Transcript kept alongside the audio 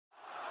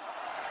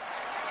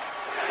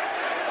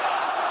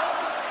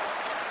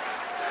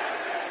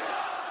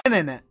pin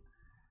in it.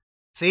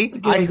 See? It's a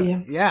good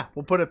idea. Yeah,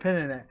 we'll put a pin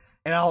in it.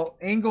 And I'll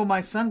angle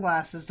my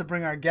sunglasses to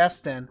bring our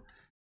guest in.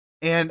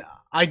 And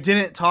I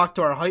didn't talk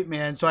to our hype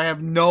man, so I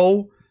have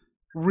no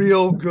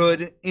real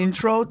good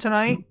intro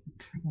tonight.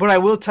 But I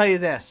will tell you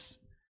this.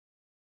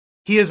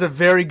 He is a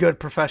very good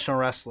professional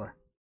wrestler.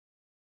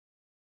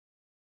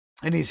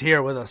 And he's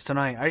here with us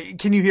tonight.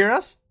 Can you hear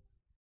us?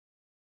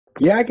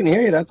 Yeah, I can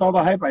hear you. That's all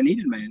the hype I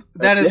needed, man.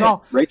 That is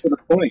all. Right to the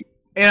point.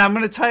 And I'm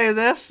going to tell you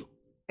this.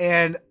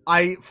 And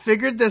I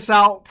figured this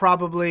out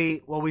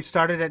probably, we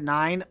started at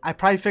 9. I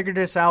probably figured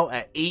this out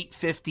at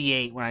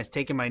 8:58 when I was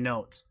taking my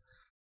notes.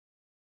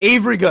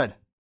 Avery Good.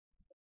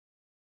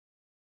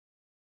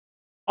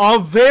 A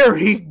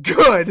very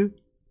good.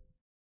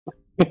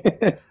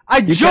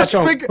 I just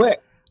figured.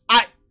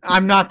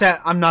 I'm not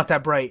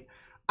that bright.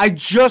 I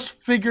just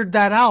figured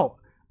that out.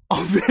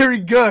 A very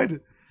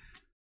good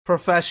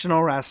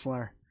professional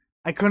wrestler.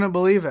 I couldn't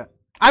believe it.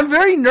 I'm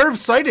very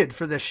nerve-sighted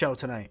for this show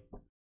tonight.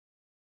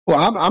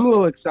 Well, I'm a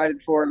little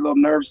excited for it, a little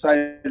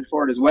nerve-sighted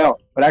for it as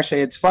well. But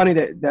actually, it's funny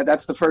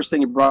that's the first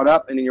thing you brought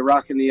up, and then you're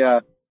rocking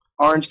the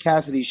Orange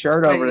Cassidy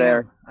shirt over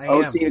there.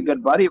 OC, a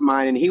good buddy of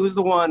mine, and he was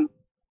the one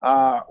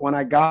when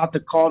I got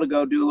the call to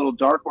go do a little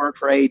dark work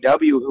for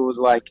AEW who was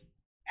like,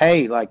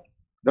 hey, like,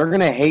 they're going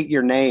to hate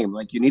your name.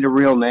 Like, you need a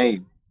real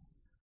name.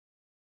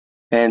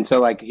 And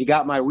so, like, he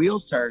got my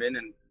wheels turning,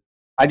 and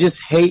I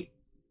just hate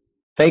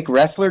fake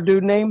wrestler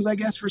dude names, I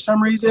guess, for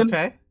some reason.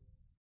 Okay.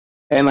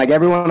 And, like,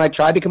 everyone I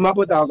tried to come up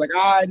with, I was like,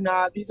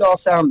 nah, these all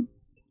sound,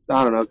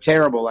 I don't know,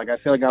 terrible. Like, I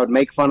feel like I would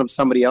make fun of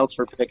somebody else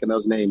for picking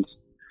those names.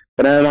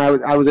 But then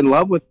I was in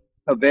love with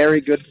a very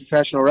good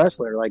professional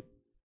wrestler. Like,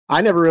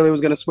 I never really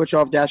was going to switch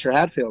off Dasher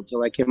Hatfield,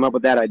 so I came up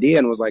with that idea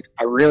and was like,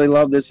 I really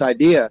love this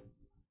idea.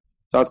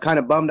 So I was kind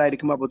of bummed I had to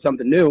come up with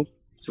something new.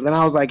 So then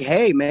I was like,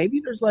 hey, maybe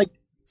there's, like,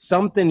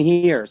 something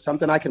here,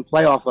 something I can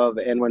play off of.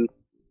 And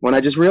when I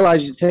just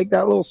realized you take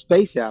that little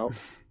space out,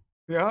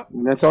 yeah,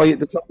 and that's all you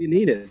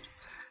needed.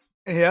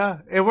 Yeah,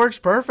 it works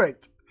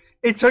perfect.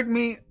 It took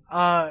me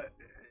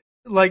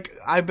like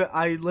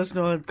I listened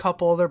to a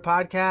couple other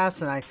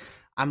podcasts and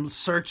I'm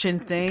searching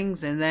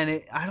things and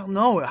then I don't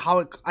know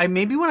how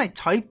maybe when I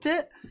typed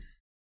it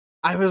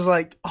I was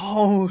like,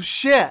 oh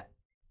shit,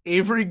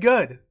 Avery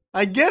Good.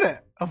 I get it.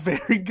 A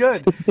very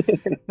good.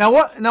 Now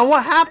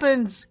what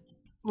happens?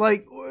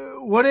 Like,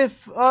 what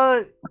if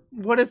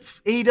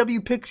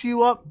AEW picks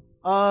you up?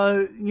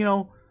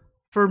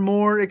 For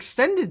more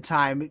extended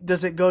time,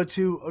 does it go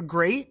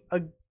to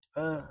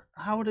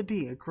how would it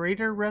be? A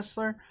greater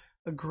wrestler?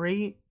 A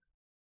great?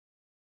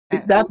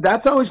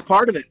 That's always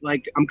part of it.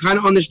 Like, I'm kind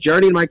of on this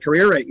journey in my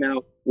career right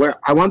now where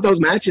I want those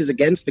matches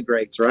against the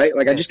greats, right?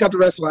 Like, I just got to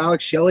wrestle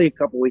Alex Shelley a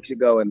couple weeks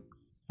ago, and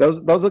those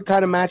are the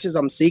kind of matches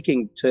I'm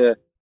seeking to,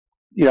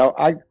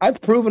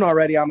 I've proven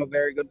already I'm a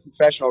very good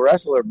professional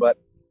wrestler, but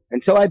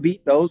until I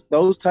beat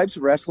those types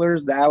of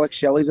wrestlers, the Alex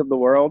Shelleys of the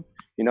world,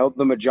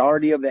 the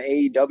majority of the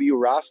AEW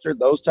roster,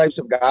 those types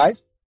of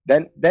guys,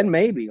 then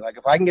maybe, like,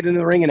 if I can get in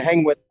the ring and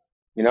hang with,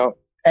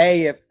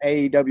 if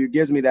AEW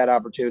gives me that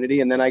opportunity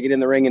and then I get in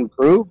the ring and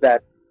prove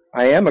that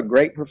I am a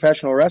great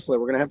professional wrestler,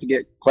 we're going to have to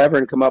get clever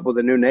and come up with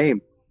a new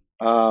name.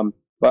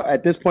 But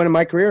at this point in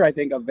my career, I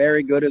think a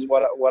very good is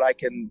what I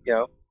can,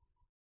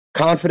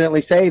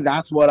 confidently say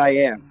that's what I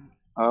am.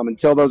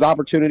 Until those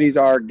opportunities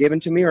are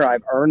given to me or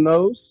I've earned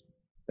those,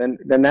 then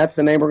that's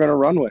the name we're going to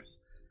run with.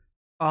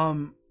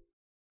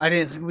 I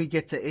didn't think we'd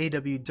get to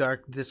AEW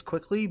Dark this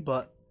quickly,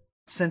 but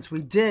since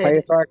we did,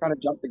 hey, sorry, I kind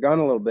of jumped the gun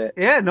a little bit.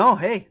 Yeah, no,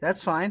 hey,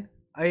 that's fine.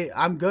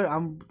 I'm good.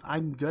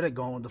 I'm good at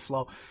going with the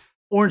flow.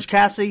 Orange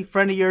Cassidy,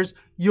 friend of yours.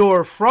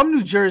 You're from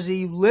New Jersey.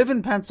 You live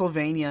in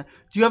Pennsylvania.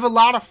 Do you have a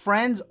lot of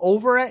friends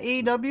over at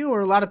AEW,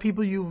 or a lot of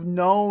people you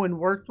know and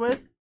worked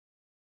with?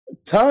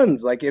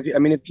 Tons. Like, if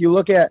you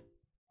look at,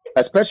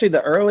 especially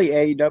the early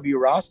AEW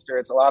roster,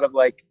 it's a lot of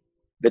like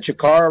the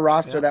Chikara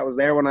roster that was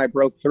there when I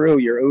broke through.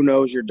 Your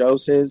Unos, your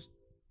Doses.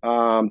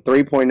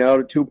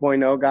 3.0 to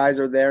 2.0 guys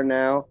are there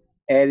now.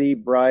 Eddie,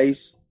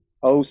 Bryce,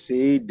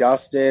 OC,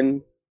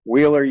 Dustin,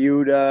 Wheeler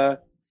Yuta.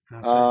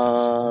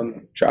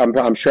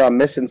 I'm sure I'm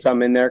missing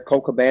some in there.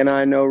 Cole Cabana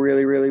I know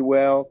really, really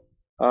well.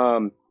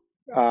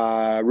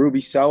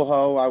 Ruby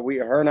Soho.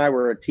 Her and I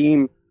were a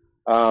team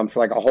for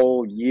like a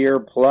whole year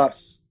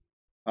plus.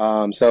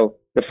 So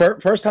the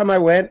first time I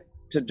went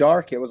to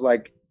Dark, it was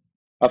like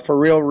a for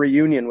real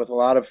reunion with a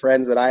lot of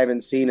friends that I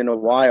haven't seen in a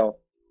while.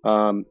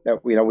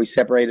 That we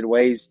separated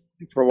ways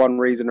for one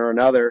reason or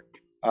another,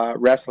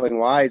 wrestling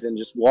wise, and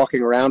just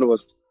walking around it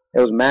was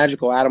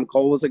magical. Adam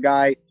Cole was a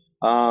guy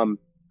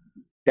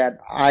that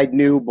I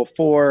knew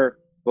before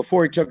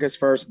he took his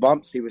first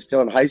bumps. He was still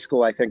in high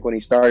school, I think, when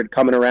he started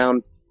coming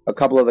around a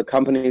couple of the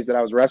companies that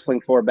I was wrestling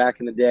for back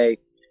in the day.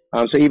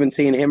 So even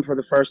seeing him for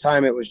the first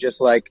time, it was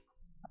just like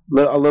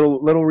a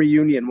little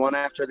reunion, one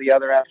after the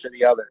other after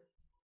the other.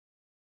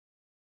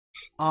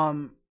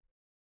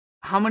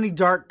 How many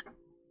Dark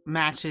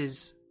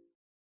matches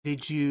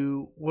did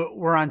you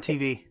were on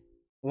TV?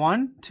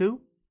 1,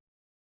 2?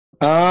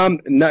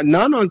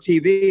 None on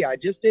TV. I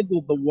just did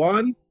the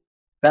one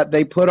that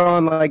they put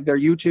on like their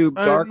YouTube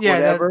dark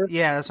whatever.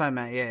 That's what I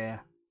meant. Yeah.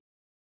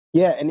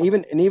 Yeah, and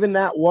even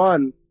that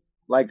one,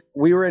 like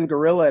we were in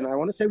Gorilla, and I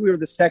want to say we were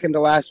the second to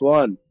last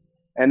one,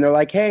 and they're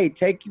like, "Hey,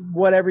 take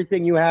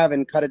everything you have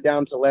and cut it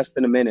down to less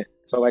than a minute."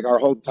 So like our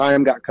whole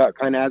time got cut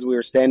kind of as we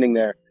were standing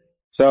there.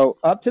 So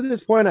up to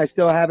this point, I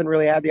still haven't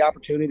really had the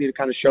opportunity to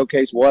kind of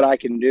showcase what I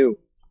can do.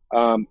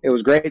 It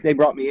was great they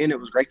brought me in. It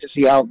was great to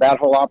see how that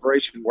whole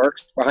operation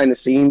works behind the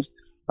scenes.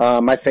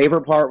 My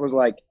favorite part was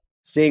like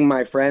seeing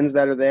my friends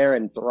that are there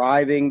and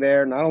thriving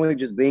there, not only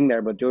just being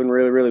there, but doing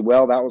really, really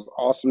well. That was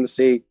awesome to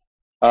see.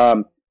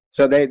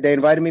 So they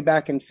invited me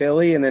back in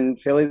Philly, and then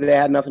Philly, they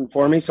had nothing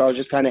for me. So I was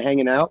just kind of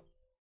hanging out.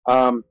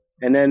 And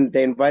then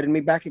they invited me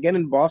back again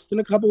in Boston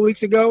a couple of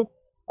weeks ago.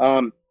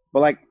 But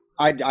like,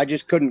 I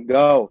just couldn't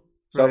go.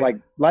 So Right. like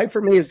life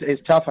for me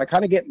is tough. I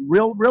kind of get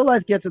real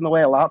life gets in the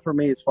way a lot for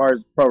me as far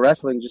as pro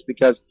wrestling, just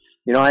because,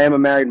 I am a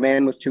married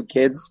man with 2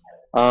 kids.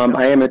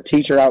 I am a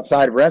teacher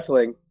outside of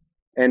wrestling,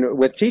 and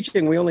with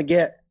teaching, we only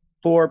get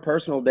 4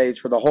 personal days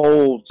for the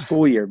whole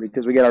school year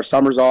because we get our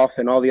summers off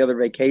and all the other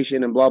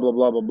vacation and blah, blah,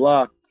 blah, blah,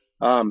 blah.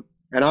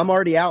 And I'm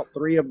already out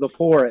 3 of the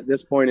 4 at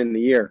this point in the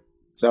year.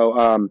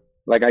 So,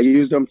 like I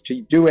used them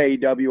to do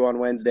AEW on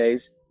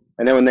Wednesdays.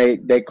 And then when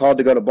they called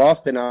to go to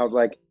Boston, I was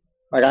like,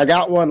 I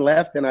got one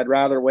left, and I'd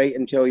rather wait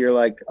until you're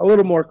like a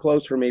little more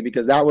close for me,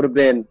 because that would have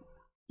been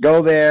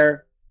go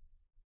there,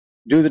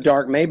 do the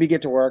dark, maybe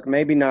get to work,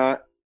 maybe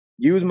not,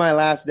 use my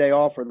last day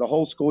off for the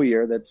whole school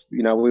year. That's,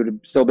 we would have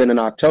still been in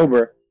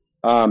October.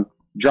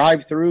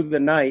 Drive through the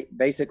night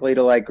basically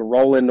to like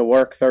roll into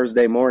work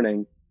Thursday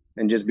morning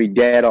and just be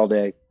dead all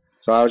day.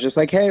 So I was just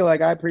like, hey,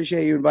 like, I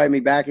appreciate you inviting me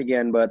back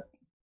again, but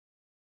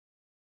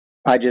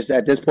I just,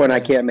 at this point,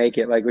 I can't make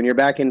it. Like when you're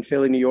back in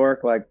Philly, New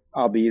York, like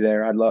I'll be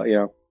there. I'd love,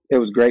 it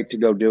was great to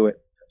go do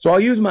it. So I'll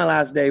use my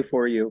last day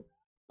for you.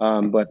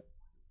 But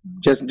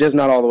just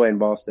not all the way in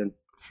Boston.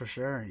 For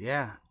sure.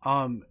 Yeah.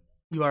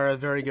 You are a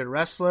very good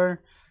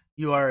wrestler.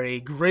 You are a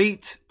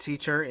great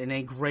teacher and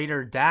a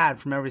greater dad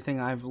from everything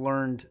I've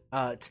learned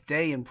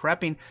today in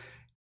prepping.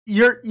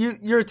 You're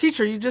a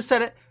teacher. You just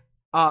said it.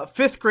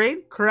 5th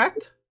grade,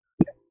 correct?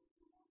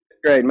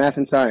 Great. Math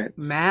and science.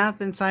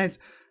 Math and science.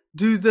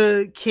 Do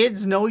the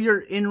kids know your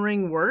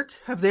in-ring work?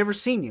 Have they ever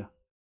seen you?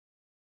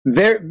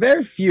 Very,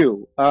 very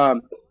few.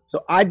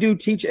 So I do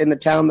teach in the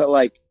town that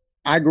like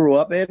I grew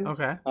up in.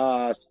 Okay.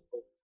 So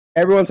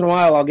every once in a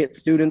while, I'll get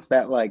students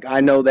that like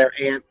I know their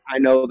aunt, I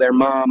know their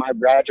mom, I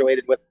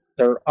graduated with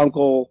their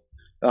uncle.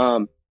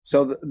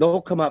 So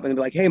they'll come up and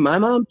be like, "Hey, my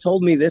mom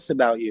told me this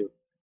about you."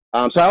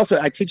 So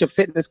I teach a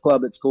fitness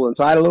club at school, and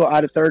so I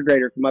had a 3rd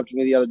grader come up to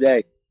me the other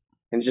day,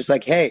 and just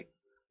like, "Hey,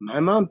 my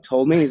mom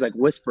told me." He's like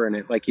whispering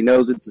it, like he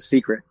knows it's a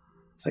secret.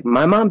 It's like,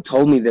 "My mom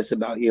told me this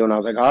about you," and I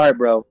was like, "All right,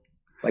 bro,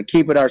 like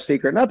keep it our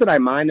secret." Not that I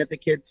mind that the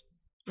kids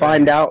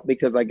find out,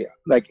 because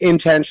like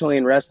intentionally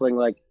in wrestling,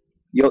 like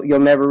you'll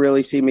never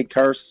really see me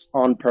curse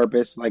on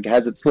purpose. Like,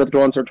 has it slipped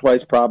once or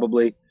twice?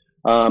 Probably.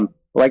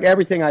 Like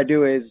everything I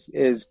do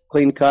is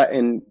clean cut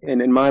and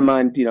in my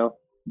mind,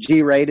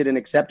 G-rated and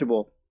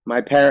acceptable.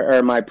 My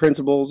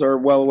principals are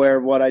well aware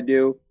of what I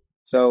do.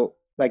 So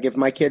like if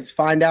my kids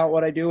find out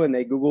what I do and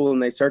they Google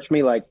and they search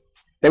me, like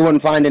they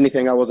wouldn't find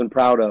anything I wasn't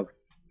proud of.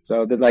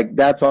 So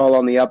that's all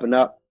on the up and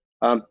up.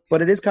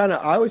 But it is kind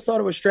of, I always thought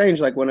it was strange.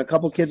 Like when a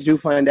couple kids do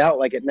find out,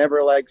 like it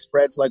never like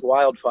spreads like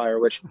wildfire,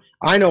 which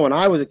I know when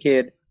I was a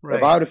kid, Right.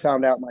 If I would have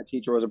found out my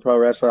teacher was a pro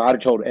wrestler, I'd have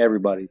told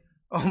everybody.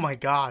 Oh my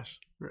gosh.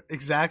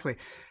 Exactly.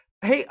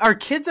 Hey, are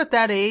kids at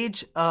that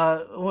age,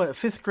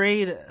 5th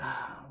grade?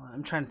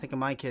 I'm trying to think of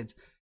my kids.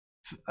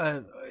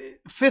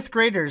 5th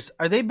graders,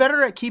 are they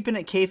better at keeping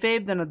it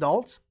kayfabe than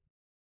adults?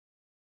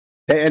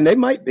 And they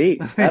might be.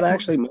 That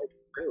actually might be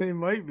true. They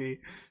might be.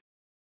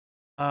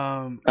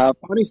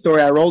 Funny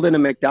story. I rolled into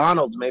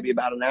McDonald's maybe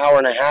about an hour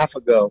and a half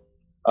ago.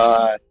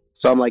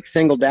 So I'm like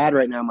single dad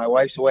right now. My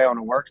wife's away on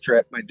a work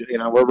trip.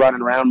 We're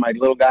running around. My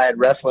little guy had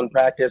wrestling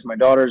practice. My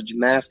daughter's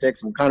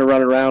gymnastics. I'm kind of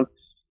running around.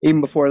 Even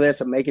before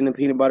this, I'm making the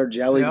peanut butter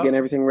jellies, getting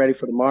everything ready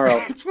for tomorrow.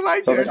 That's what I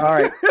did. So I'm like, all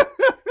right,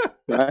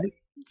 right?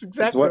 That's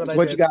exactly That's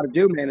what you got to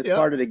do, man. It's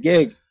part of the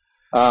gig.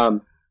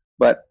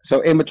 But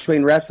so in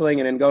between wrestling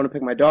and then going to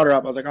pick my daughter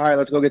up, I was like, all right,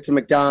 let's go get some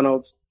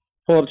McDonald's.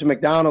 Pull up to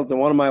McDonald's,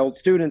 and one of my old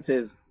students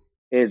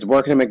is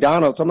working at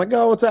McDonald's. I'm like,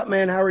 "Oh, what's up,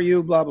 man? How are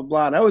you?" Blah, blah,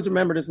 blah. And I always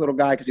remember this little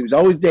guy because he was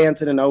always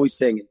dancing and always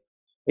singing.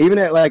 Even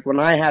at like when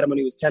I had him when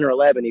he was 10 or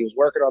 11, he was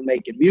working on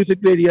making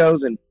music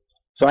videos. And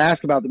so I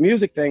asked about the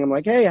music thing. I'm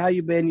like, "Hey, how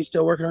you been? You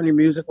still working on your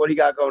music? What do you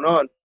got going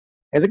on?"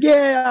 He's like,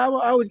 "Yeah,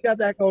 I always got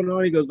that going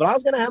on." He goes, "But I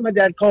was going to have my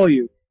dad call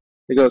you."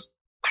 He goes,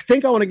 "I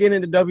think I want to get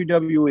into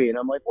WWE." And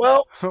I'm like,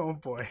 well, oh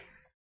boy.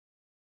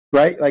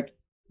 Right? Like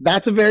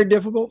that's a very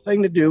difficult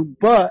thing to do,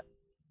 but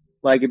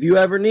like if you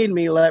ever need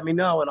me, let me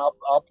know and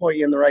I'll point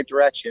you in the right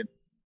direction.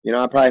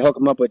 I'll probably hook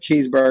him up with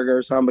Cheeseburger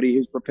or somebody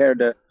who's prepared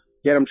to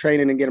get him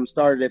training and get him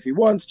started if he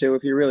wants to,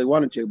 if he really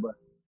wanted to. But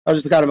I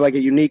was just kind of like a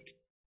unique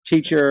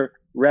teacher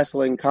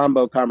wrestling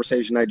combo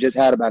conversation I just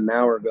had about an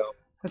hour ago.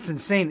 That's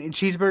insane. And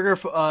Cheeseburger,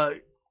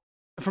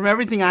 from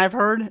everything I've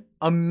heard,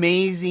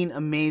 amazing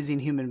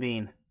human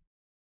being.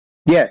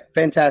 Yeah,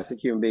 fantastic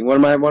human being.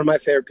 One of my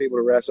favorite people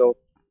to wrestle.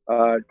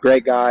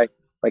 Great guy.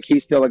 Like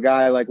he's still a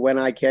guy. Like when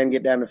I can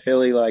get down to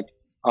Philly, like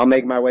I'll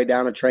make my way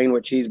down a train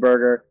with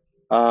Cheeseburger.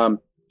 Um,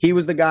 he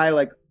was the guy.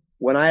 Like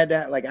when I had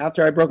that, like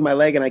after I broke my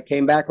leg and I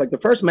came back, like the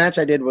first match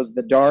I did was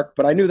the dark,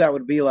 but I knew that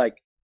would be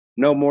like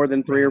no more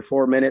than 3 or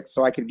 4 minutes,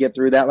 so I could get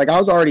through that. Like I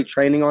was already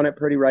training on it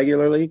pretty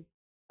regularly.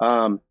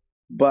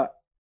 But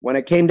when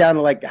it came down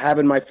to like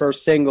having my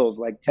first singles,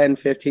 like 10,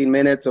 15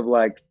 minutes of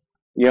like,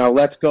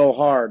 let's go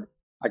hard.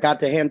 I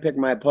got to handpick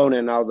my opponent,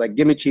 and I was like,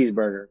 give me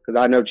Cheeseburger, because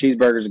I know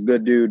Cheeseburger's a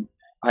good dude.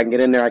 I can get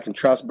in there. I can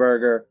trust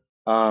Burger.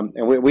 And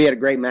we had a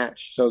great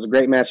match. So it was a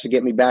great match to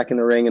get me back in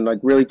the ring and like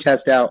really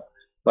test out,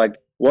 like,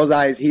 was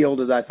I as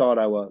healed as I thought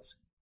I was?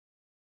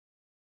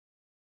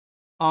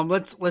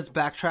 Let's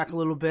backtrack a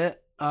little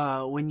bit.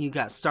 When you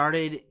got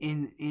started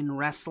in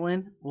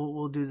wrestling,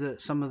 we'll do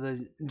some of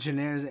the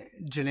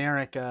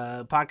generic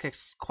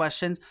podcast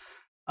questions.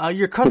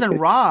 Your cousin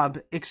Rob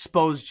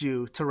exposed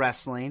you to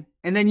wrestling,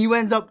 and then you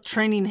end up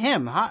training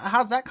him.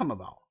 How's that come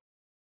about?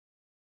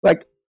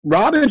 Like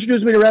Rob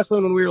introduced me to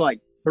wrestling when we were like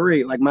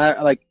 3.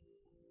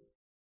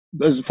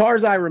 As far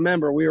as I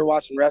remember, we were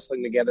watching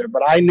wrestling together.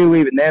 But I knew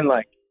even then,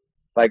 like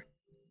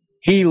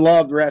he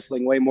loved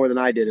wrestling way more than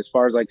I did. As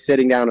far as like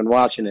sitting down and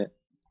watching it,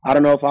 I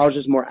don't know if I was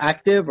just more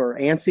active or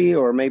antsy,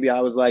 or maybe I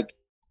was like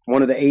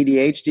one of the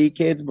ADHD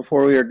kids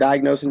before we were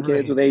diagnosing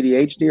kids with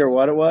ADHD, or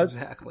what it was.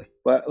 Exactly.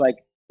 But like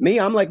me,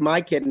 I'm like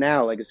my kid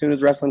now. Like as soon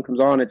as wrestling comes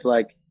on, it's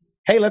like,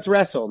 hey, let's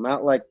wrestle,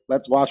 not like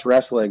let's watch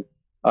wrestling.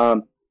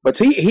 But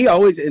he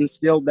always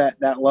instilled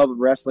that love of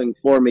wrestling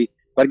for me.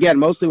 But again,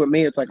 mostly with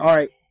me, it's like, all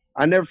right,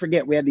 I never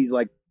forget we had these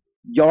like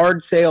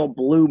yard sale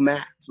blue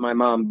mats my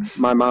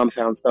mom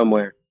found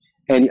somewhere,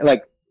 and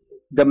like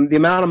the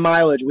amount of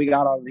mileage we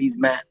got on these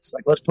mats,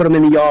 like let's put them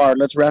in the yard,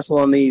 let's wrestle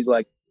on these.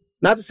 Like,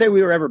 not to say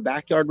we were ever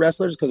backyard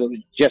wrestlers because it was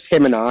just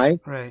him and I,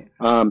 right?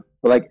 But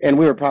like, and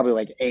we were probably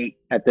like 8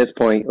 at this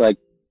point. Like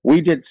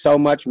we did so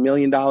much $1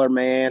 Million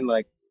Man,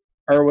 like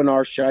Erwin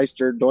R.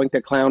 Shyster, Doink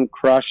the Clown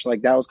Crush.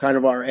 Like that was kind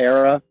of our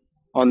era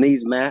on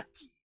these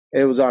mats.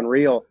 It was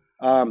unreal.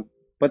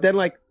 But then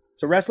like,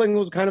 so wrestling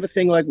was kind of a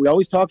thing like we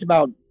always talked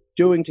about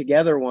doing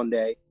together one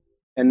day.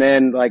 And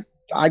then like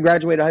I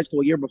graduated high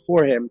school a year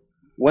before him,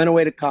 went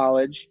away to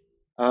college.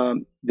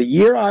 The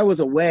year I was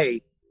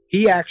away,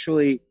 he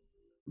actually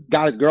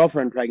got his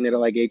girlfriend pregnant at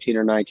like 18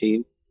 or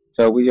 19.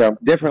 So we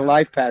different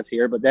life paths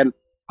here. But then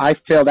I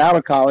failed out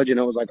of college, and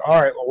it was like, all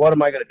right, well, what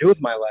am I going to do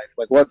with my life?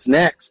 Like, what's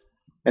next?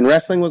 And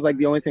wrestling was like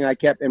the only thing I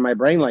kept in my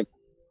brain. Like,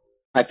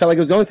 I felt like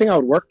it was the only thing I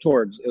would work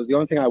towards. It was the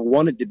only thing I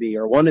wanted to be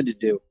or wanted to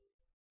do.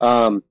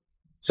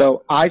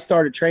 So I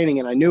started training,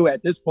 and I knew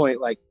at this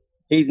point, like,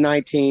 he's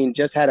 19,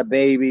 just had a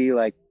baby.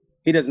 Like,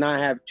 he does not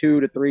have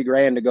 $2 to $3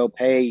 grand to go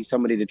pay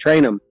somebody to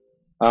train him.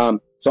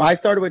 So I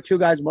started with 2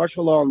 guys,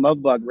 Marshall Law and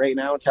Lovebug, right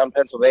now in town,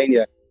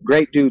 Pennsylvania.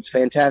 Great dudes,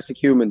 fantastic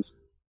humans.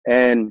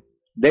 And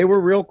they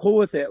were real cool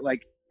with it.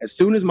 Like, as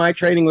soon as my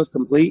training was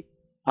complete,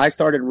 I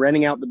started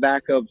renting out the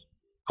back of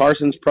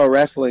Carson's Pro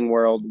Wrestling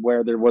World,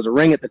 where there was a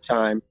ring at the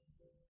time.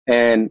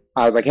 And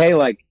I was like, hey,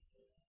 like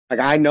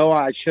I know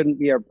I shouldn't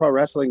be a pro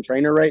wrestling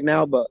trainer right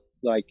now, but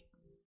like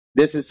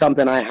this is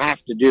something I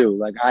have to do.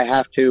 Like I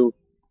have to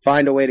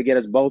find a way to get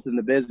us both in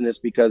the business,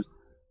 because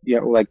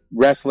like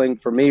wrestling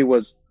for me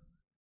was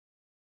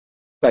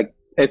like,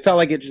 it felt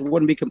like it just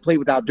wouldn't be complete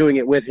without doing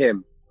it with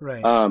him.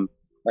 Right.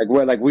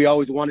 Like we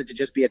always wanted to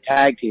just be a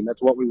tag team.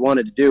 That's what we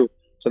wanted to do.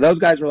 So those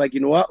guys were like, you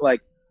know what?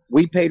 Like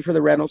we paid for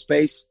the rental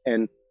space,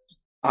 and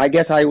I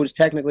guess I was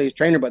technically his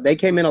trainer, but they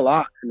came in a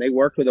lot and they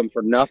worked with him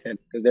for nothing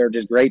because they were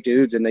just great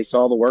dudes and they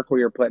saw the work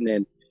we were putting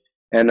in.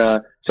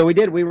 And so we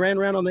did. We ran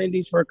around on the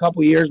indies for a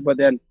couple of years, but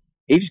then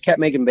he just kept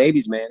making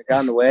babies, man. It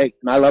got in the way.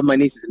 And I love my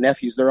nieces and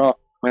nephews.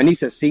 My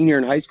niece is a senior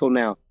in high school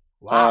now.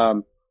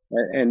 Wow.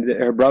 And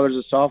her brother's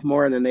a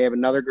sophomore, and then they have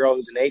another girl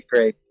who's in 8th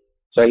grade.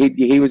 So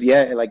he was,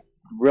 like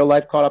real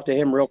life caught up to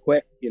him real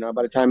quick.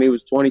 By the time he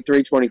was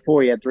 23,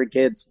 24, he had 3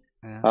 kids.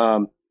 Yeah.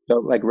 So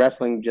like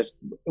wrestling just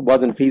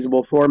wasn't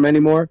feasible for him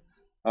anymore.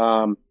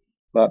 But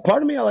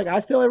part of me, I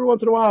still every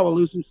once in a while will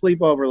lose some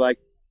sleep over like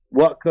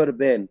what could have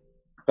been,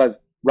 because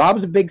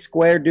Rob's a big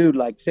square dude,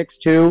 like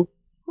 6'2",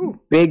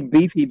 big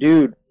beefy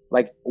dude.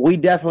 Like we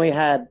definitely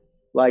had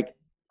like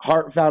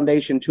Heart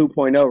Foundation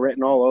 2.0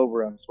 written all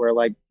over us, where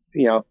like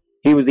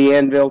he was the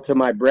Anvil to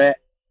my Brett,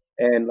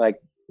 and like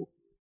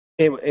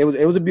it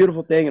was a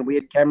beautiful thing, and we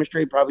had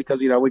chemistry probably because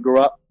we grew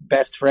up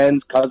best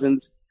friends,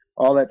 cousins,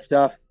 all that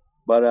stuff.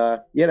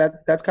 But yeah,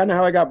 that's kind of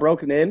how I got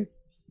broken in.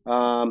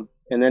 And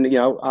then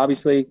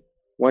obviously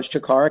once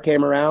Chikara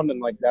came around,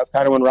 and like that's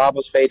kind of when Rob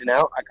was fading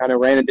out, I kind of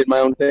ran and did my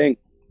own thing.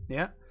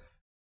 Yeah.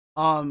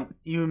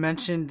 You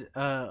mentioned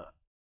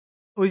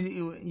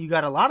you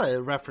got a lot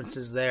of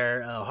references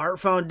there. Heart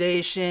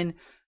Foundation,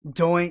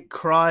 Doink,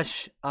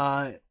 Crush,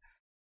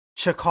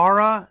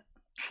 Chikara,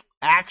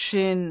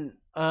 Action,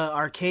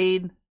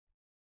 Arcade,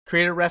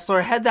 Creative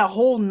Wrestler. Had that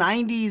whole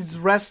 90s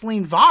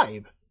wrestling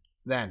vibe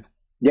then.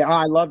 Yeah,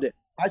 I loved it.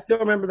 I still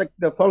remember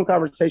the phone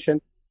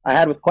conversation I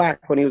had with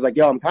Quack when he was like,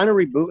 yo, I'm kind of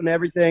rebooting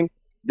everything.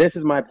 This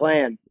is my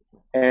plan.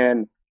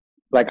 And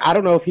like, I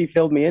don't know if he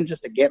filled me in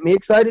just to get me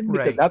excited,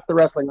 because Right. that's the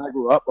wrestling I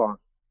grew up on.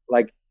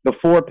 Like the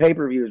 4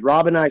 pay-per-views.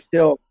 Rob and I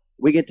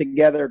we get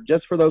together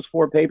just for those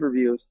 4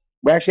 pay-per-views.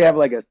 We actually have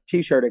like a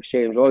T-shirt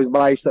exchange. We always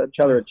buy each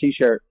other a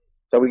T-shirt.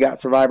 So we got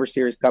Survivor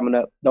Series coming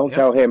up. Don't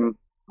tell him,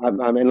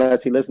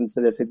 unless he listens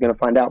to this, he's going to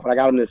find out. But I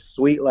got him this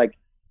sweet like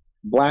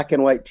black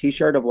and white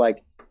T-shirt of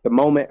like the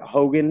moment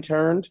Hogan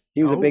turned.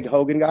 He was a big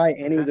Hogan guy,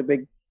 and he was a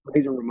big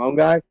Razor Ramon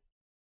guy.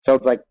 So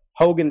it's like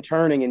Hogan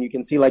turning, and you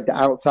can see like the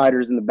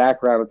outsiders in the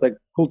background. It's like a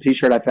cool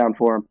T-shirt I found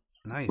for him.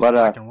 Nice. But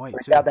black and white, so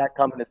I got that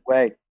coming his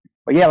way.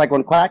 But yeah, like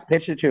when Quack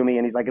pitched it to me,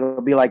 and he's like,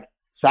 it'll be like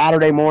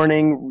Saturday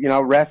morning,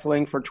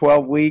 wrestling for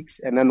 12 weeks,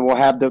 and then we'll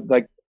have the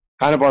like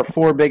kind of our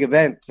 4 big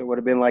events. It would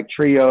have been like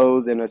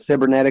trios and a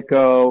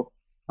Cybernetico.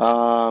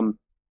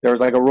 There was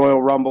like a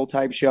Royal Rumble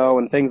type show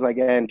and things like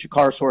that. And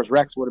Chikarasaurus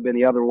Rex would have been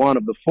the other one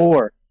of the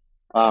 4.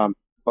 But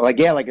like,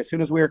 yeah, like as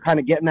soon as we were kind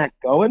of getting that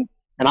going,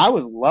 and I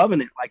was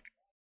loving it.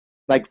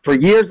 Like for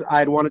years,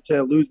 I'd wanted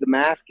to lose the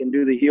mask and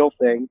do the heel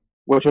thing,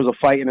 which was a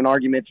fight and an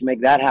argument to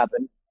make that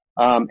happen.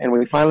 And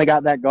we finally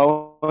got that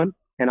going.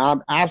 And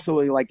I'm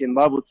absolutely like in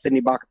love with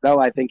Sidney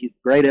Bacabella. I think he's the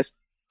greatest.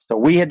 So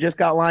we had just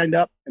got lined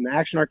up, and the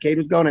Action Arcade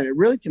was going. And it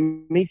really, to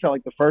me, felt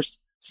like the first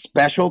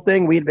special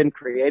thing we had been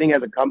creating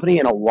as a company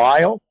in a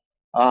while.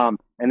 And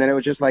then it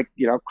was just like,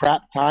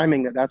 crap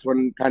timing. That's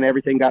when kind of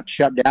everything got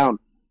shut down.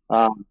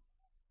 So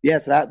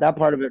that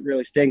part of it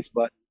really stinks.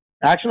 But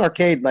Action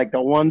Arcade, like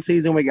the one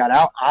season we got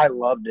out, I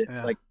loved it.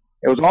 Yeah. Like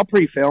it was all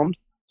pre-filmed.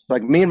 So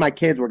like me and my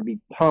kids were to be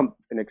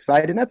pumped and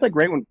excited. And that's like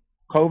great when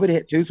COVID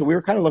hit too. So we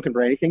were kind of looking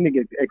for anything to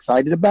get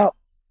excited about.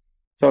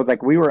 So it's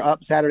like we were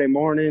up Saturday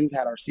mornings,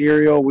 had our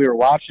cereal, we were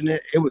watching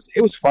it. It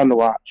was fun to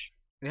watch.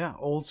 Yeah,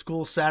 old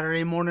school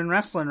Saturday morning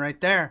wrestling right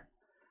there.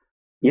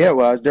 Yeah, it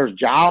was. There's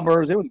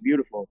jobbers. It was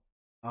beautiful.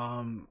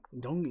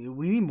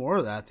 We need more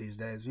of that these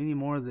days. We need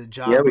more of the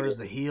jobbers,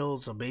 the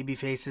heels, the baby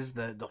faces,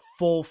 the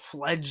full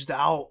fledged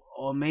out,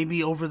 or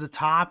maybe over the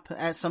top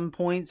at some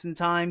points in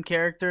time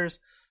characters.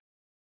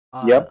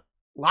 Yep.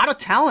 A lot of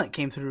talent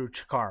came through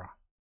Chikara.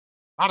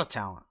 A lot of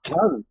talent.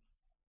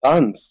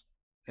 Tons.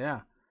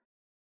 Yeah.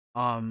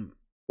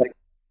 Like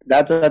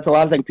that's a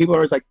lot of things. People are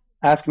always like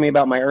asking me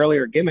about my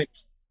earlier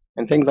gimmicks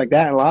and things like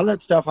that. And a lot of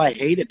that stuff I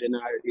hated, and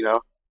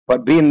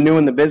but being new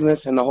in the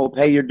business and the whole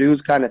pay your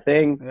dues kind of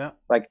thing,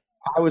 like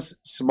I was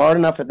smart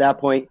enough at that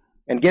point,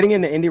 and getting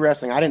into indie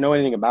wrestling, I didn't know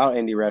anything about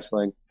indie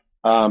wrestling.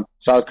 So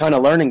I was kind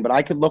of learning, but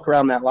I could look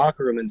around that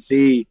locker room and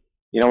see,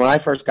 when I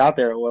first got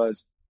there, it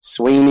was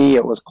Sweeney,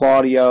 it was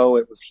Claudio,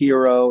 it was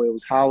Hero, it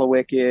was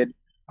Hollowicked.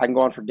 I can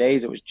go on for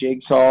days. It was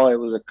Jigsaw, it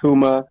was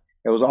Akuma,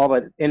 it was all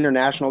the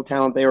international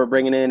talent they were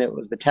bringing in. It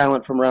was the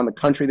talent from around the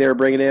country they were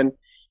bringing in.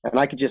 And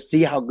I could just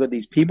see how good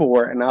these people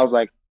were. And I was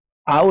like,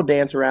 I will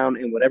dance around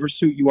in whatever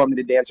suit you want me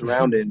to dance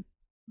around in,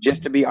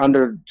 just to be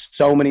under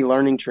so many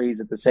learning trees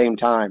at the same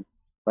time.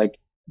 Like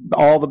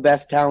all the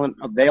best talent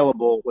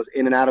available was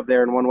in and out of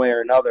there in one way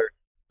or another.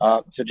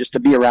 So just to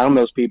be around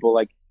those people,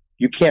 like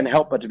you can't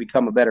help but to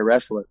become a better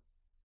wrestler.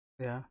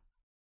 Yeah.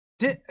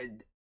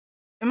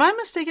 Am I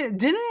mistaken?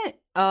 Didn't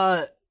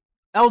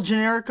El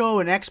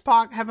Generico and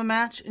X-Pac have a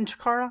match in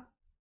Chikara?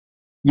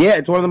 Yeah,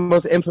 it's one of the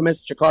most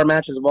infamous Chikara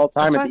matches of all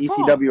time at the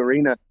ECW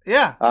arena.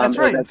 Yeah, that's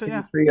right.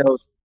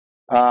 Trios.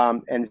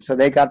 And so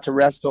they got to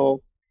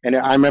wrestle. And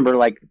I remember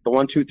like the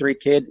 1, 2, 3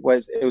 Kid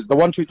was the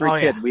 1, 2, 3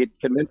 Kid. Yeah. We had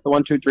convinced the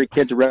 1, 2, 3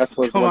 Kid to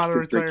wrestle as the 1,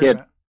 2, 3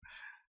 Kid.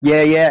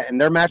 Yeah. And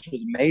their match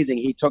was amazing.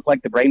 He took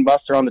like the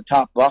brainbuster on the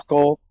top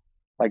buckle.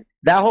 Like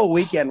that whole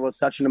weekend was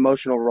such an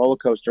emotional roller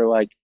coaster.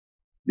 Like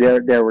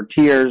there were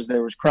tears,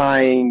 there was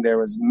crying, there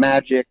was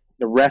magic.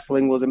 The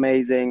wrestling was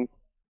amazing.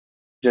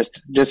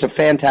 Just a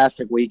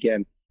fantastic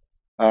weekend.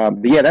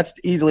 But yeah, that's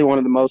easily one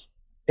of the most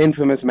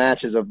infamous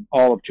matches of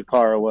all of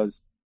Chikara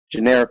was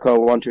Generico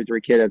 1, 2,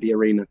 3 Kid at the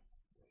arena.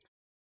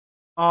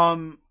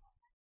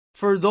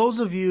 For those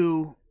of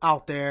you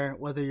out there,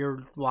 whether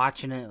you're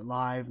watching it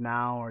live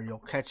now or you'll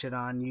catch it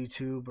on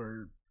YouTube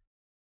or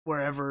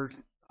wherever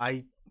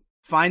I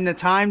find the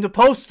time to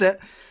post it,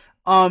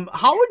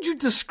 how would you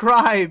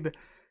describe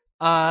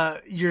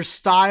your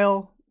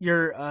style,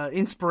 your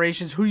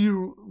inspirations, who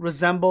you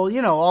resemble,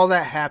 all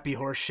that happy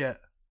horse shit?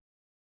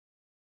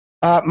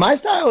 My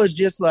style is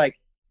just like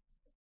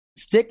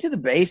stick to the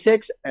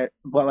basics,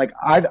 but like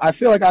I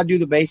feel like I do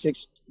the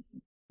basics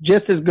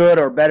just as good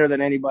or better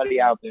than anybody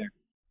out there.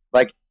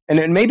 Like, and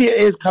then maybe it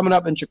is coming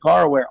up in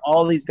Chikara where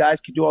all these guys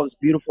could do all this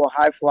beautiful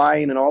high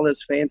flying and all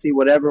this fancy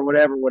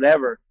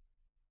whatever.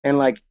 And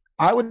like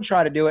I would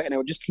try to do it and it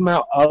would just come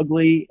out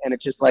ugly, and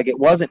it's just like it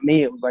wasn't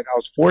me. It was like I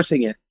was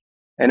forcing it.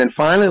 And then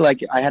finally,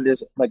 like I had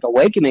this like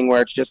awakening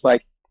where it's just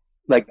like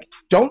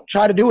don't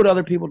try to do what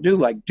other people do.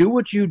 Like do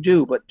what you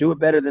do, but do it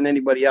better than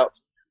anybody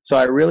else. So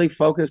I really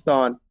focused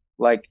on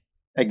like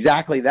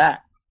exactly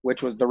that,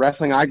 which was the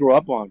wrestling I grew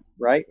up on,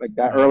 right? Like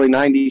that early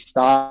 90s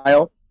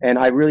style. And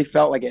I really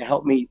felt like it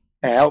helped me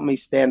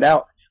stand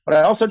out. But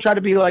I also try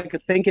to be like a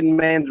thinking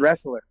man's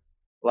wrestler.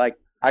 Like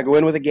I go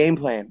in with a game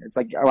plan. It's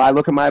like I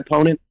look at my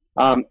opponent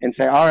and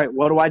say, all right,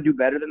 what do I do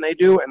better than they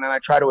do? And then I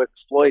try to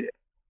exploit it.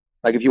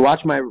 Like if you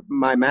watch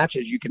my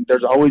matches,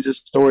 there's always a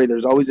story,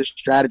 there's always a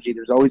strategy,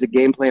 there's always a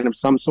game plan of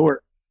some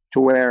sort to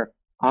where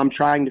I'm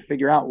trying to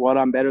figure out what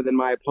I'm better than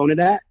my opponent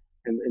at,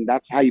 and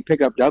that's how you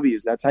pick up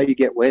W's. That's how you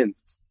get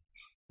wins.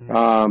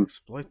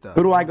 Exploit that.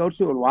 Who do I go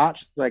to and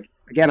watch? Like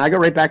again, I go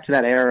right back to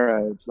that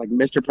era. It's like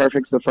Mr.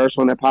 Perfect's the first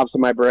one that pops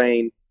in my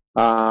brain.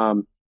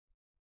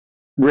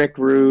 Rick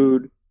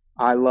Rude.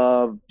 I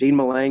love Dean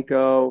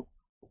Malenko.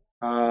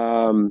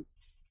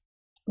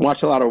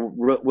 Watched a lot of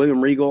William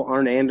Regal,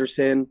 Arn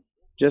Anderson.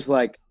 Just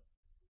like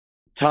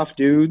tough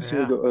dudes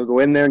who go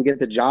in there and get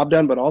the job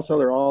done, but also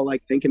they're all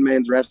like thinking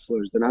man's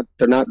wrestlers.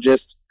 They're not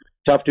just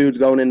tough dudes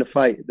going in to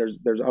fight.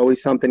 There's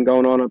always something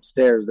going on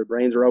upstairs. Their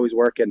brains are always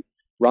working.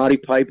 Roddy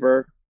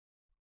Piper.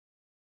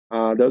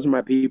 Those are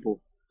my people.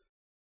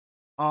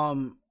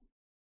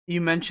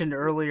 You mentioned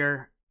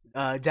earlier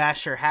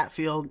Dasher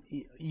Hatfield.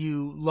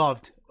 You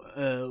loved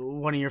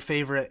one of your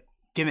favorite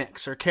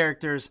gimmicks or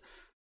characters.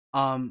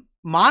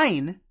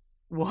 Mine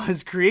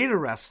was Create a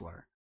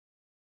Wrestler.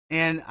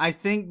 And I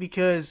think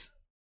because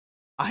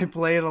I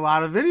played a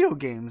lot of video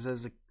games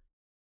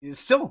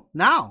still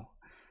now.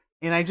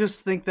 And I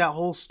just think that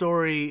whole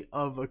story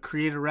of a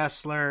Create a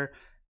Wrestler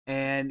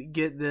and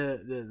get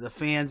the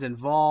fans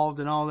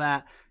involved and all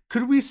that.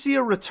 Could we see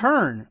a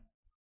return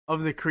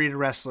of the Create a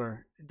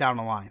Wrestler down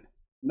the line?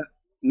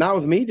 Not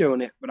with me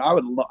doing it, but I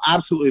would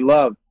absolutely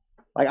love.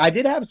 Like I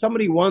did have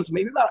somebody once,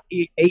 maybe about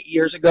 8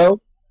 years ago,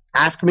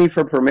 ask me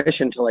for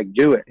permission to like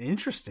do it.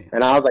 Interesting.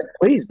 And I was like,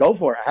 please go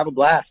for it. Have a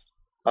blast.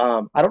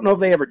 I don't know if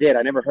they ever did.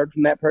 I never heard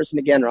from that person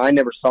again, or I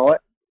never saw it.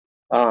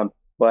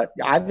 But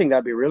I think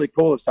that'd be really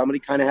cool if somebody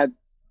kind of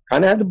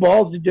had the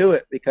balls to do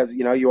it, because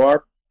you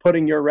are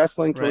putting your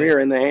wrestling career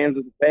in the hands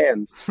of the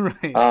fans.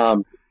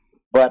 Right.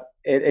 But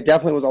it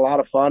definitely was a lot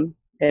of fun,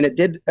 and it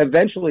did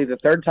eventually the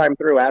third time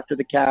through after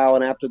the cow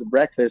and after the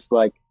breakfast.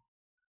 Like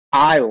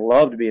I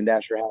loved being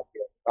Dasher Hatfield.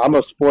 I'm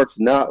a sports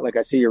nut. Like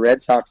I see your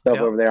Red Sox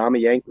stuff over there. I'm a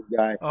Yankees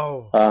guy.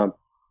 Oh.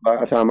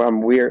 So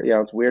I'm weird.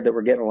 It's weird that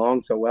we're getting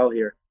along so well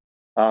here.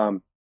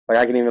 Like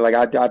I can even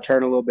I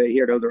turn a little bit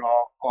here. Those are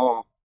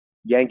all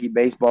Yankee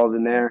baseballs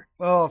in there.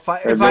 Well,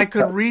 if I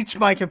could reach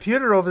my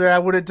computer over there, I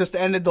would have just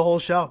ended the whole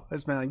show.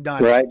 It's been like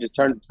done. Right, just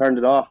turned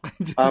it off.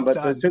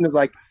 But so as soon as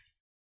like,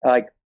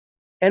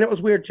 and it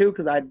was weird too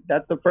because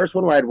that's the first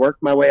one where I'd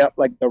worked my way up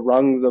like the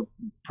rungs of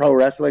pro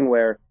wrestling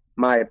where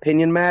my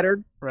opinion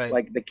mattered. Right.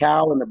 Like the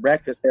cow and the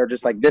breakfast, they're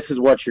just like, this is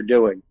what you're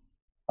doing.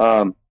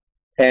 And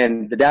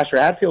the Dasher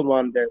Hatfield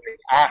one, they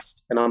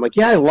asked, and I'm like,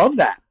 yeah, I love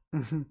that.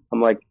 I'm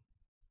like,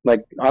 I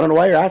don't know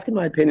why you're asking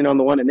my opinion on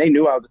the one. And they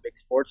knew I was a big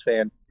sports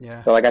fan.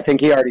 Yeah. So, I think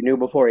he already knew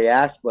before he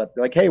asked. But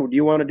they're like, hey, do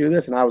you want to do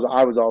this? And I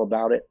was all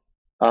about it.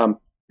 And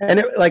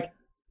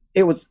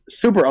it was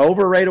super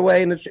over right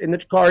away in the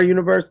Chikara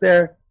universe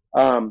there.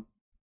 And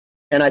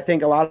I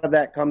think a lot of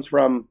that comes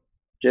from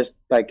just,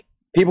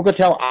 people could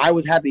tell I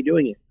was happy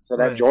doing it. So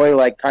that joy,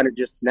 kind of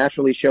just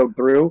naturally showed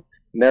through.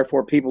 And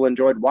therefore, people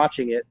enjoyed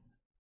watching it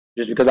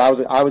just because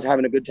I was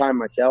having a good time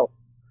myself.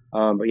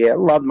 But, yeah, I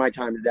loved my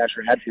time as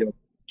Dasher Hatfield.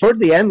 Towards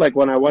the end,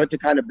 when I wanted to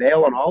kind of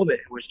bail on all of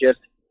it, it was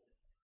just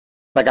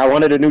I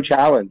wanted a new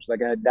challenge.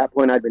 At that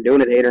point, I'd been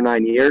doing it 8 or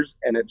 9 years,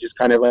 and it just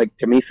kind of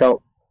to me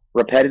felt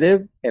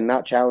repetitive and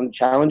not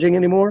challenging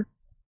anymore.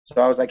 So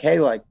I was like, hey,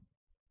 I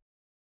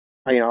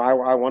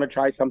want to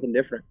try something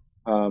different.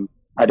 I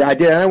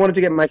did, and I wanted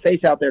to get my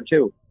face out there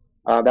too.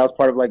 That was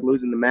part of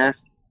losing the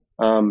mask.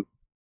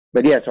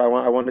 But yeah, so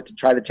I wanted to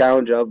try the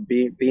challenge of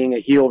being a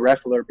heel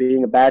wrestler,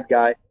 being a bad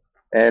guy,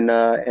 and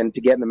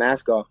to getting the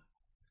mask off.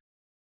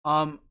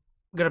 I'm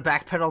gonna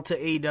backpedal to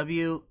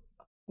AEW.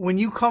 When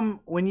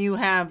you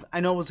have,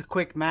 I know it was a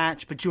quick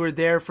match, but you were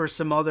there for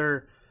some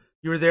other.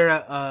 You were there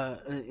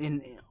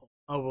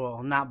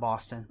not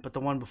Boston, but the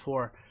one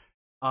before.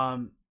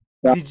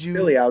 Did you?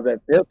 Philly, I was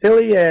at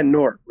Philly and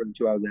Newark were the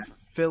two I was at.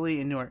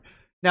 Philly and Newark.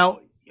 Now,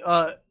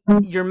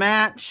 your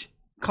match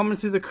coming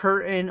through the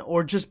curtain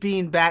or just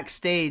being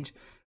backstage.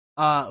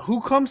 Who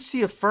comes to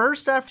you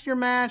first after your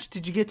match?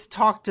 Did you get to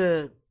talk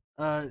to?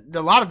 There are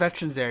a lot of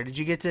veterans there. Did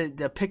you get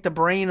to pick the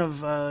brain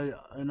of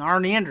an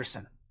Arn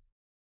Anderson?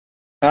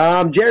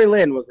 Jerry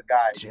Lynn was the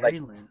guy.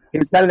 Jerry Lynn. He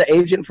was kind of the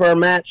agent for our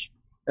match.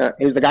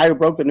 He was the guy who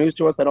broke the news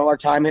to us that all our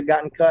time had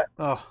gotten cut.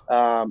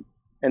 Oh.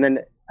 And then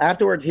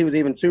afterwards, he was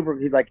even super.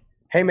 He's like,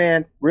 "Hey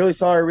man, really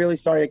sorry, really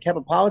sorry." I kept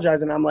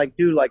apologizing. I'm like,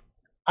 "Dude,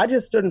 I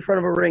just stood in front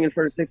of a ring in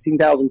front of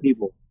 16,000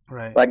 people.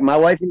 Right. My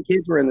wife and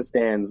kids were in the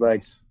stands.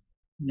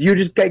 You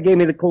just gave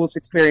me the coolest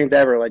experience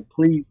ever.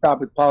 Please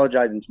stop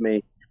apologizing to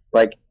me.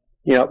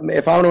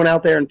 If I went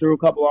out there and threw a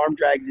couple arm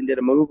drags and did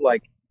a move,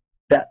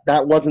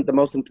 that wasn't the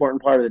most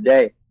important part of the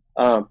day.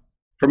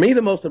 For me,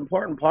 the most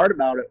important part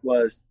about it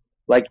was,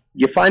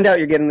 you find out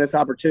you're getting this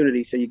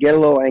opportunity, so you get a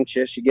little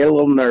anxious, you get a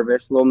little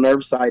nervous, a little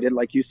nerve-sighted,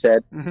 like you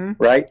said,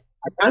 right?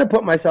 I kind of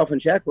put myself in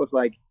check with,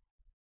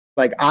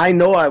 I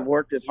know I've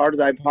worked as hard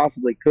as I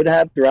possibly could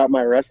have throughout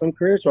my wrestling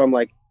career, so I'm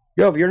like,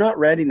 yo, if you're not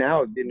ready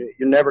now,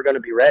 you're never going to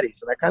be ready.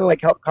 So that kind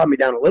of, helped calm me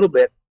down a little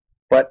bit,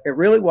 but it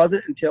really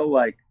wasn't until,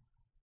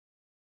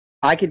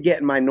 I could get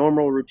in my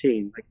normal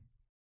routine.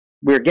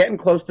 we're getting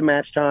close to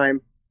match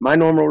time. My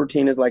normal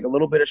routine is like a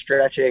little bit of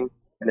stretching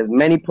and as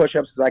many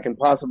push-ups as I can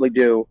possibly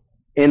do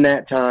in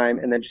that time,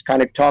 and then just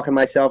kind of talking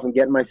myself and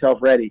getting myself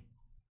ready.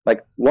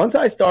 Like once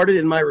I started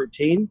in my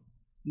routine,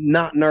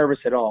 not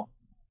nervous at all,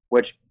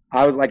 which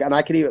I was like, and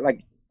I could even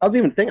like, I was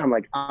even thinking, I'm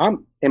like,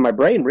 I'm in my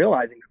brain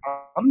realizing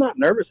I'm not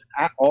nervous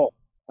at all.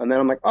 And then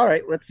I'm like, all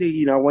right, let's see,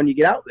 you know, when you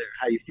get out there,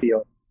 how you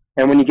feel.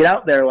 And when you get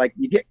out there, like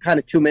you get kind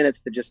of 2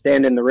 minutes to just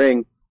stand in the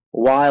ring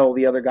while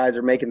the other guys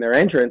are making their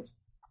entrance.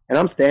 And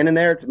I'm standing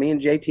there. It's me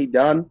and JT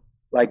Dunn,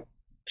 like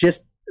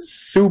just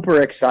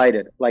super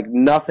excited. Like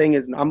nothing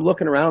is, I'm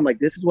looking around like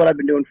this is what I've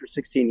been doing for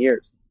 16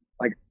 years.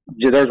 Like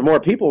there's more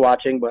people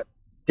watching, but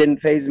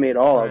didn't faze me at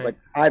all. Right. I was like,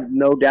 I have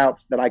no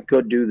doubts that I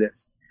could do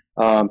this.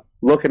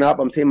 Looking up,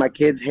 I'm seeing my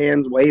kids'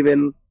 hands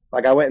waving.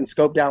 Like I went and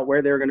scoped out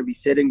where they were going to be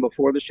sitting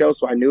before the show,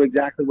 so I knew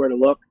exactly where to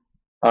look.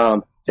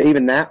 So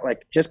even that,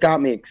 like, just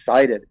got me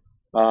excited.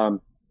 So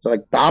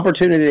like the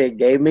opportunity they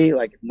gave me,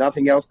 like if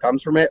nothing else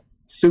comes from it,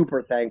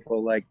 super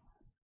thankful. Like,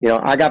 you know,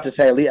 I got to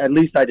say at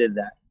least I did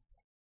that.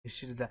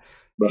 You did that.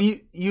 But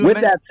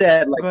with that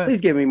said, like, please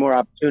give me more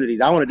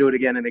opportunities. I want to do it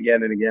again and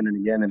again and again and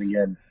again and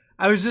again.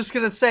 I was just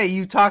gonna say,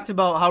 you talked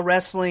about how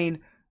wrestling.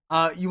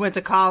 You went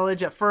to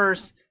college at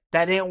first.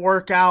 That didn't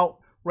work out.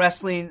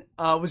 Wrestling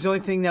was the only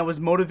thing that was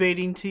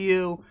motivating to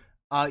you.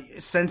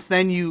 Since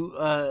then, you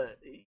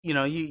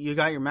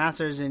got your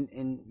master's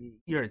and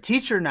you're a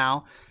teacher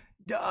now.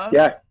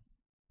 Yeah.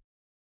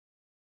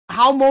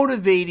 How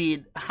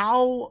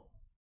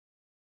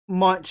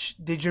much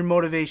did your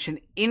motivation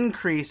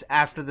increase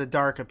after the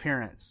Dark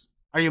appearance?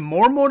 Are you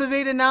more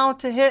motivated now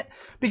to hit?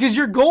 Because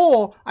your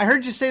goal, I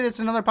heard you say this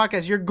in another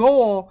podcast, your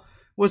goal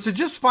was to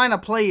just find a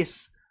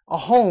place, a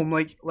home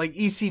like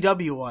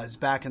ECW was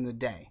back in the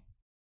day.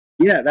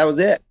 Yeah, that was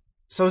it.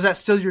 So is that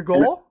still your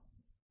goal?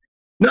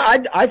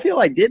 No, I feel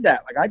I did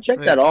that. Like I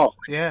checked that off.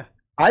 Like, yeah.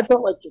 I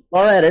felt like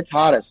Chikara at its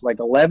hottest, like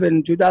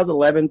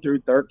 2011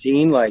 through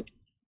 13. Like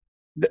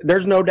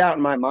there's no doubt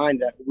in my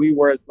mind that we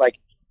were like,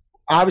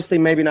 obviously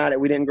maybe not,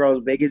 we didn't grow as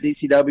big as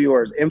ECW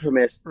or as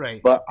infamous,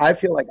 right? But I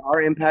feel like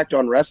our impact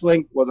on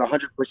wrestling was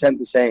 100%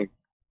 the same.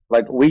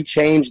 Like we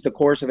changed the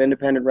course of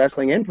independent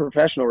wrestling and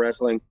professional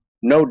wrestling,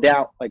 no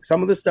doubt. Like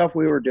some of the stuff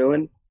we were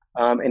doing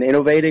and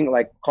innovating,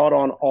 like caught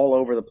on all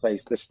over the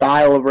place. The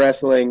style of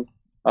wrestling,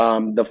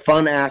 the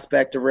fun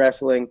aspect of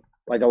wrestling,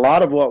 like a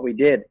lot of what we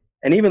did.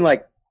 And even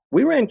like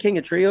we ran King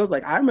of Trios.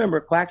 Like I remember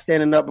Quack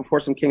standing up before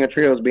some King of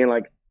Trios being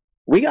like,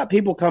 we got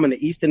people coming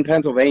to Easton,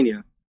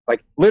 Pennsylvania.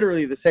 Like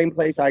literally the same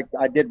place I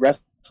did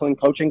wrestling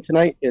coaching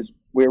tonight is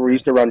where we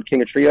used to run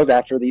King of Trios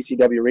after the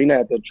ECW arena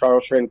at the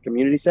Charles Schramm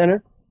Community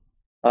Center.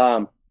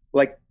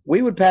 Like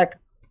we would pack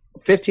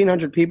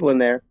 1,500 people in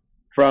there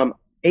from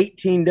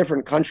 18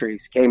 different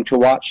countries came to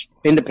watch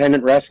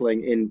independent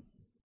wrestling in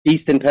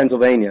Easton,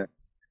 Pennsylvania.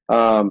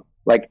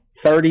 Like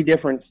 30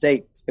 different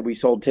states that we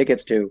sold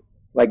tickets to.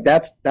 Like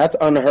that's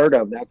unheard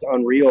of. That's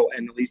unreal.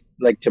 And at least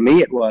like to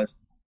me it was.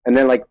 And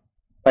then like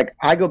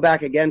I go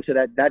back again to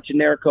that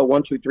Generico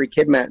 1-2-3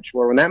 Kid match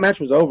where when that match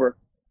was over,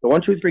 the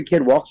 1-2-3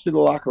 Kid walks through the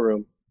locker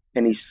room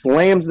and he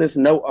slams this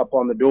note up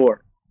on the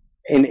door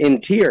in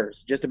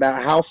tears just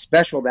about how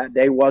special that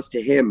day was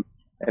to him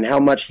and how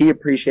much he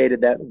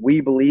appreciated that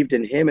we believed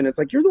in him. And it's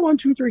like, you're the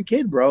 1-2-3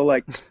 Kid, bro.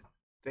 Like,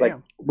 like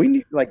we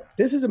need, like,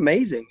 this is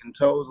amazing. And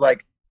so it was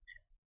like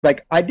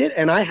I did,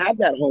 and I had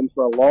that home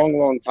for a long,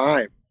 long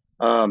time.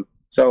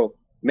 So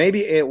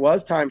maybe it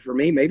was time for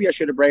me. Maybe I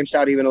should have branched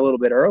out even a little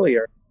bit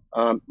earlier.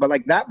 But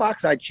like that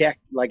box I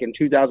checked like in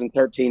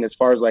 2013 as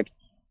far as like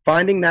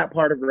finding that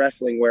part of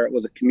wrestling where it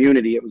was a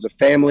community, it was a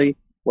family,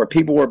 where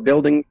people were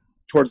building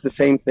towards the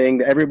same thing,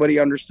 that everybody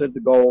understood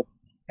the goal,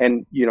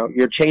 and you know,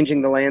 you're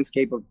changing the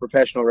landscape of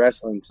professional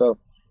wrestling. So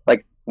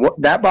like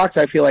that box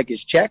I feel like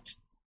is checked.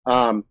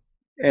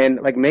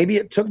 And like maybe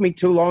it took me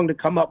too long to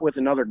come up with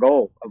another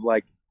goal of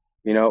like,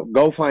 you know,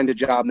 go find a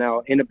job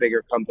now in a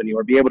bigger company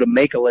or be able to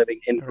make a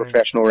living in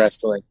professional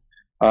wrestling.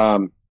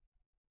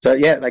 So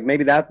yeah, like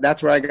maybe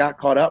that's where I got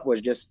caught up,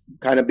 was just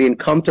kind of being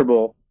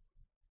comfortable,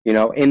 you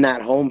know, in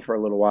that home for a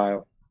little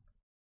while.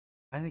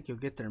 I think you'll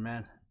get there,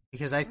 man,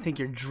 because I think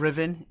you're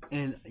driven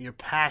and you're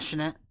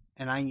passionate,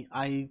 and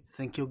I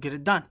think you'll get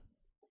it done.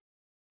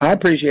 I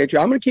appreciate you.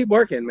 I'm going to keep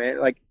working, man.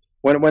 Like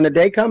when the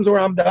day comes where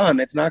I'm done,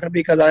 it's not going to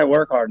be because I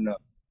work hard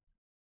enough.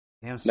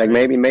 Like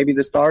maybe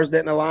the stars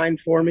didn't align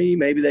for me.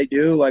 Maybe they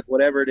do, like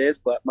whatever it is,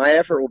 but my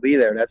effort will be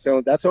there. That's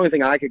the only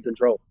thing I can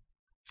control.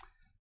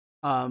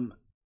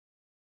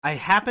 I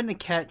happened to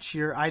catch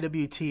your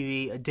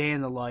IWTV, A Day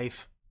in the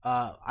Life.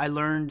 I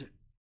learned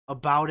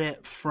about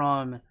it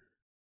from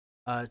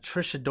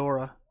Trish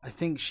Adora. I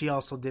think she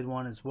also did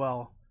one as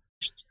well.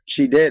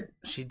 She did.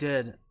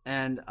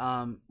 And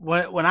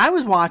when I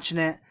was watching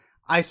it,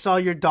 I saw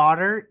your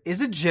daughter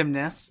is a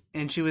gymnast,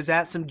 and she was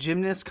at some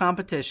gymnast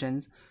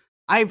competitions.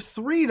 I have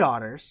 3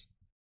 daughters.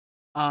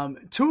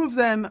 2 of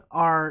them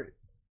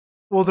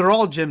they're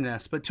all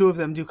gymnasts, but 2 of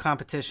them do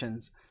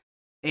competitions.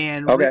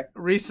 And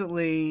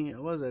recently,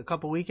 what was it, a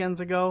couple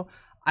weekends ago,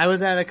 I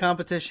was at a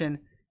competition.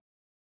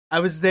 I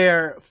was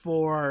there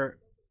for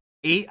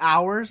 8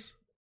 hours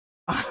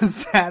on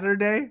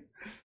Saturday.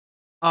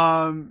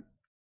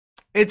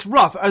 It's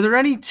rough. Are there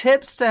any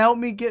tips to help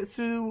me get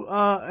through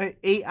an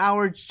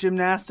 8-hour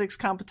gymnastics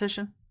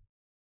competition?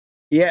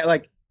 Yeah,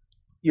 like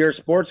you're a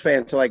sports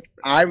fan, so like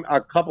I'm a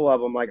couple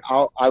of them. Like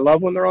I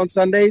love when they're on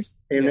Sundays,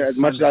 and Yes, as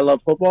much as Sunday. I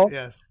love football,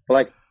 Yes. but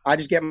like I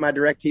just get my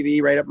Direct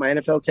TV right up my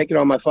NFL ticket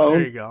on my phone,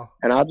 There you go.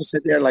 and I'll just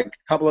sit there like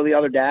a couple of the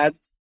other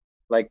dads,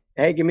 like,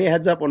 hey, give me a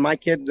heads up when my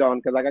kid's on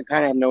because I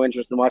kind of have no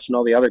interest in watching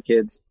all the other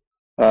kids.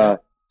 So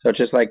it's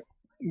just like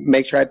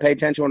make sure I pay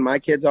attention when my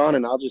kid's on,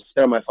 and I'll just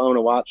sit on my phone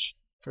and watch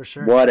For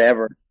sure.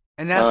 whatever.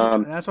 And that's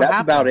what That's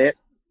happens. about it.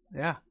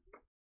 Yeah.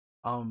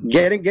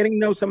 Getting to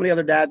know some of the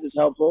other dads is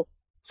helpful.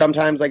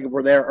 Sometimes, like if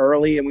we're there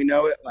early and we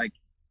know it, like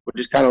we'll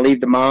just kind of leave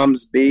the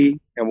moms be,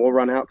 and we'll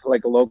run out to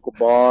like a local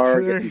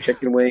bar, get some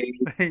chicken wings.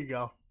 There you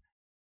go.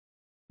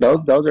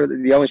 Those are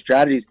the only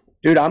strategies,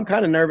 dude. I'm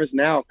kind of nervous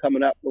now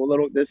coming up.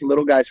 This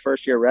little guy's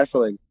first year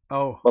wrestling.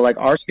 Oh, but like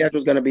our schedule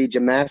is going to be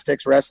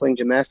gymnastics, wrestling,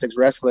 and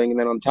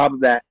then on top of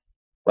that,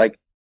 like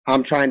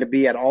I'm trying to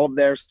be at all of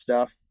their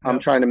stuff. I'm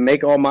trying to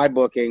make all my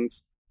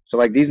bookings. So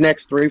like these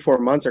next 3-4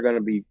 months are going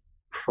to be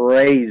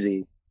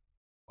crazy.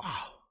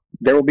 Wow.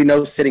 There will be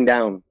no sitting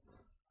down.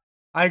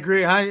 I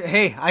agree.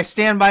 I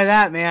stand by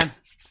that, man.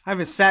 I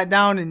haven't sat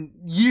down in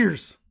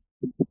years.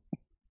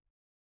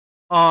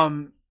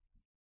 I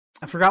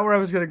forgot where I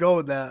was going to go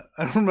with that.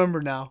 I don't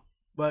remember now.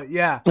 But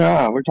yeah.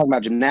 We're talking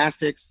about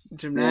gymnastics.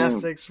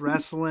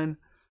 Wrestling.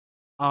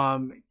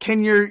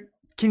 Can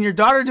your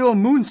daughter do a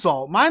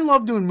moonsault? Mine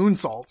love doing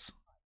moonsaults.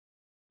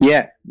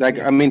 Yeah.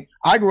 I mean,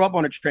 I grew up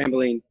on a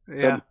trampoline.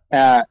 Yeah.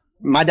 So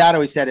my dad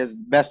always said his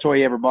best toy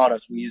he ever bought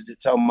us. We used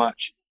it so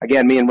much.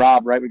 Again, me and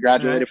Rob, right? We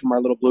graduated from our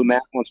little blue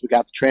mat once we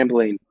got the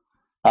trampoline.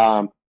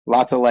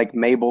 Lots of like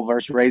Mabel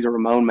versus Razor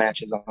Ramon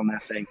matches on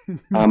that thing.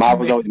 I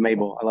was always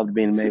Mabel. I loved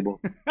being Mabel.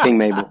 King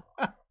Mabel.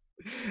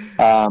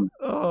 So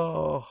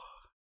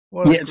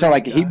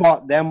like he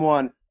bought them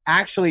one.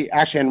 Actually,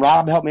 and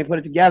Rob helped me put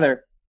it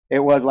together. It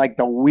was like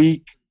the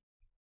week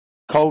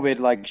COVID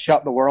like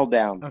shut the world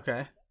down.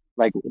 Okay.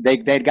 Like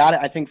they'd got it,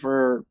 I think,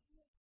 for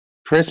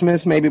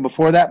Christmas, maybe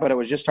before that, but it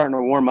was just starting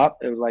to warm up.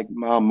 It was like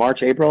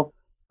March, April.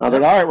 I was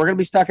like, all right, we're going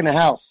to be stuck in the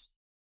house.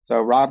 So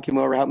Rob came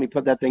over, helped me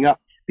put that thing up.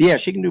 But yeah,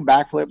 she can do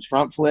backflips,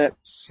 front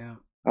flips.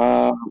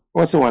 Yeah.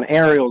 What's the one?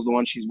 Aerial's the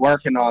one she's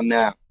working on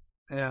now.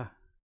 Yeah.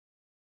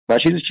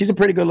 But she's a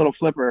pretty good little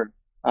flipper.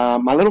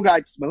 My little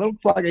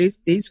plug,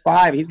 he's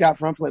 5. He's got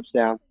front flips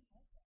down.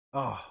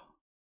 Oh,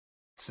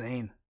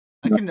 insane.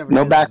 I could never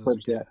no do that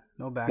backflips yet.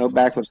 No backflips. No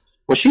backflips.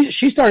 Well,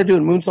 she started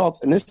doing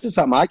moonsaults, and this is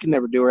something I can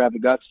never do or have the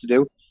guts to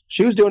do.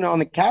 She was doing it on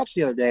the couch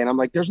the other day, and I'm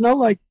like, there's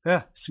no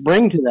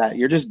spring to that.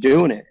 You're just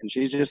doing it. And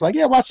she's just like,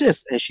 yeah, watch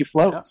this. And she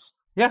floats.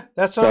 Yeah,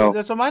 that's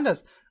what mine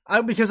does.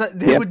 Because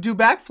they would do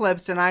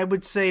backflips, and I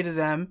would say to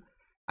them,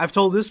 I've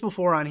told this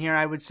before on here,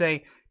 I would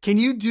say, can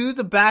you do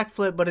the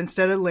backflip, but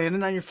instead of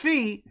landing on your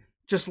feet,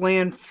 just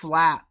land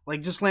flat.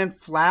 Like, just land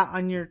flat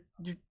on your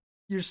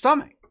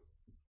stomach.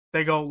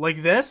 They go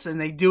like this,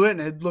 and they do it,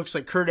 and it looks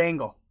like Kurt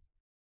Angle.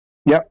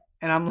 Yep.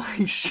 And I'm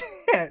like,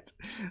 shit.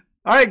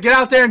 All right, get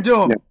out there and do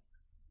them. Yeah.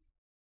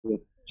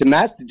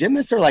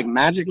 Gymnasts are like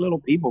magic little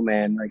people,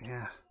 man. Like,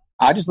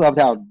 I just loved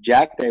how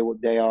jacked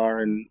they are,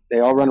 and they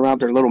all run around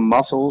with their little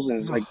muscles, and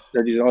it's like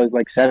they're just always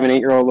like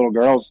 7-8-year-old little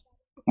girls,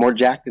 more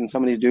jacked than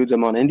some of these dudes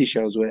I'm on indie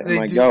shows with. I'm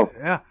like, go.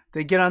 Yeah,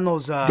 they get on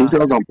those. These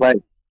girls don't play.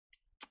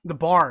 The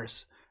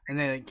bars, and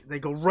they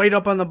go right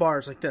up on the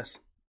bars like this,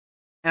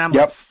 and I'm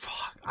like,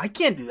 fuck, I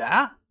can't do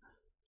that.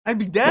 I'd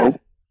be dead.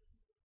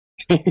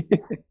 Nope.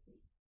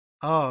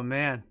 Oh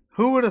man,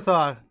 who would have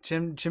thought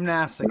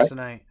gymnastics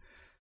tonight?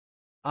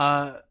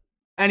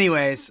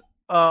 Anyways,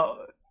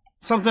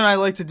 something I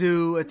like to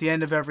do at the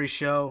end of every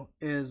show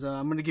is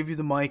I'm going to give you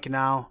the mic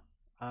now.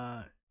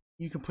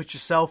 You can put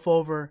yourself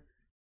over.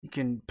 You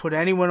can put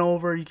anyone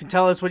over. You can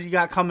tell us what you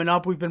got coming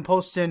up. We've been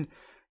posting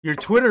your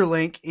Twitter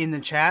link in the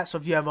chat, so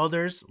if you have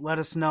others, let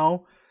us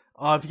know.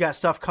 If you got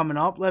stuff coming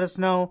up, let us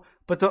know.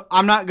 But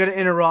I'm not going to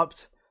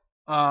interrupt.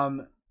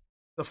 The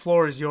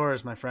floor is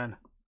yours, my friend.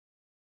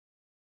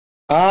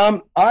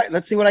 All right,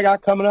 let's see what I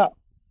got coming up.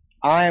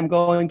 I am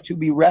going to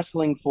be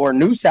wrestling for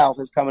New South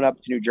is coming up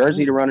to New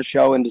Jersey to run a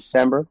show in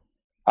December.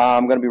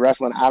 I'm going to be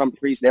wrestling Adam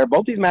Priest there.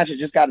 Both these matches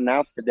just got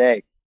announced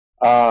today.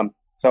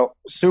 So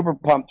super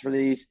pumped for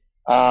these.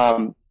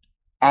 I'm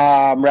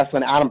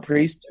wrestling Adam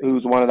Priest,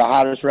 who's one of the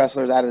hottest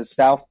wrestlers out of the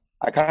South.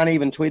 I kind of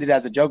even tweeted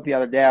as a joke the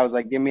other day. I was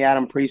like, give me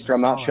Adam Priest or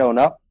I'm not showing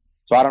up.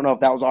 So I don't know if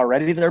that was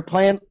already their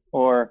plan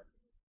or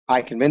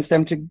I convinced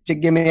them to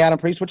give me Adam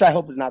Priest, which I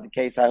hope is not the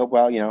case. I hope,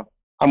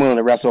 I'm willing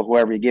to wrestle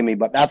whoever you give me,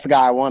 but that's the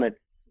guy I wanted,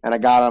 and I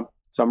got him.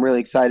 So I'm really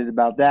excited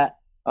about that.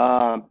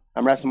 I'm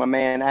wrestling my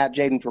man at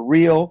Jaden for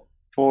real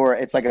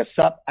it's like a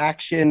sup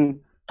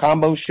action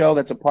combo show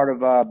that's a part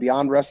of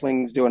Beyond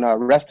Wrestling's doing a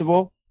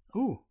Restival.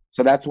 Ooh.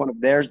 So that's one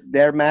of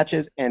their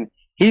matches, and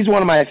he's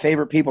one of my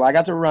favorite people. I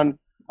got to run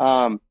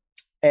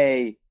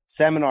a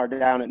seminar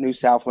down at New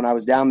South when I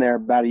was down there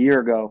about a year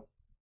ago,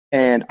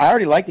 and I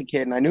already liked the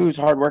kid, and I knew he was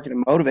hardworking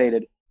and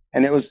motivated,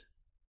 and it was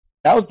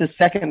that was the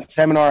second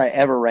seminar I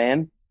ever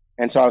ran.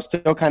 And so I was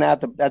still kind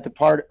of at the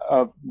part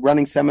of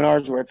running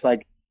seminars where it's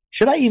like,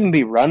 should I even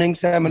be running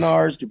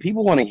seminars? Do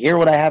people want to hear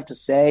what I have to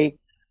say?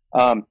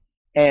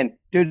 And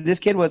dude, this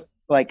kid was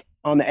like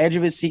on the edge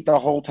of his seat the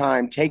whole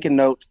time, taking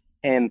notes,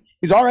 and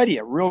he's already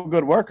a real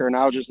good worker. And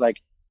I was just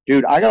like,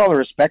 dude, I got all the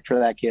respect for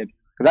that kid.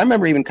 Because I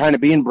remember even kind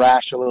of being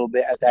brash a little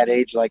bit at that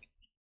age, like,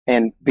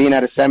 and being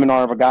at a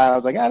seminar of a guy, I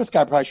was like, this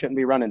guy probably shouldn't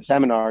be running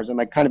seminars. And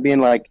like kind of being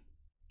like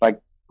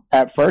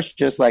at first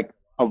just like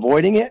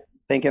avoiding it,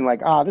 thinking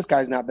like, this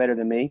guy's not better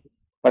than me.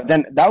 But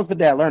then that was the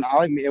day I learned.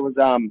 It was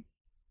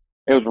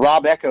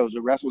Rob Echoes,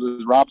 who wrestles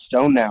as Rob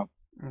Stone now.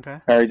 Okay.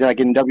 Or he's like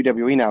in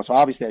WWE now. So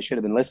obviously I should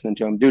have been listening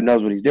to him. Dude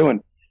knows what he's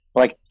doing. But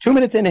like 2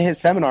 minutes into his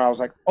seminar, I was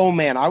like, oh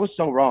man, I was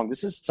so wrong.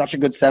 This is such a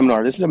good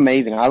seminar. This is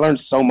amazing. I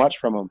learned so much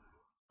from him.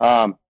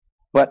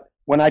 But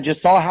when I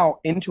just saw how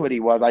into it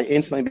he was, I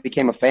instantly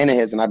became a fan of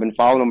his, and I've been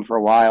following him for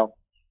a while.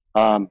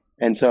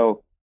 And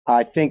so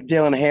I think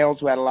Dylan Hales,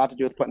 who had a lot to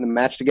do with putting the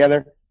match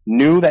together,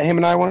 knew that him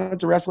and I wanted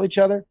to wrestle each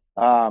other.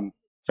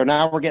 So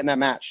now we're getting that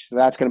match. So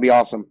that's going to be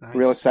awesome. Nice.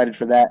 Real excited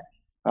for that.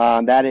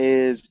 That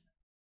is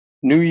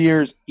New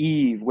Year's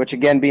Eve, which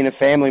again, being a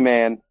family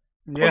man,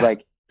 was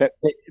like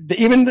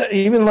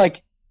even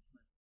like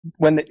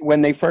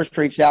when they first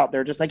reached out,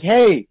 they're just like,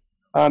 hey,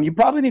 you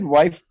probably need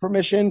wife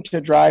permission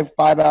to drive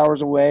 5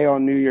 hours away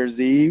on New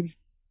Year's Eve.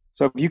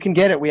 So if you can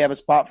get it, we have a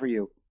spot for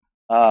you.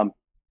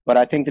 But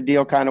I think the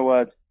deal kind of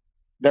was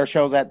their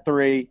show's at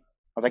 3. I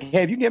was like,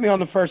 hey, if you can get me on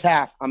the first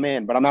half, I'm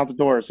in, but I'm out the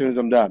door as soon as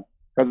I'm done.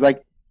 Because I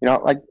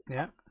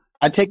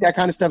take that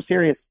kind of stuff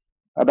serious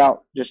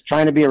about just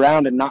trying to be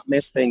around and not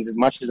miss things as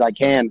much as I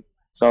can.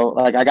 So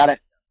like I got to,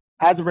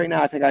 as of right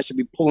now, I think I should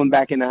be pulling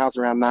back in the house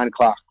around 9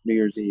 o'clock New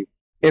Year's Eve,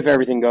 if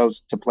everything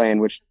goes to plan,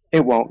 which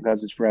it won't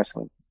because it's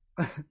wrestling.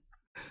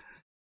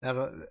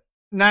 9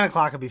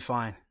 o'clock will be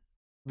fine.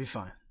 Be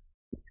fine.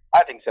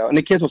 I think so. And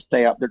the kids will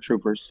stay up. They're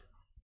troopers.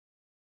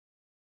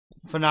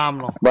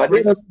 Phenomenal. But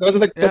those are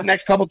the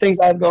next couple things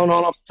I have going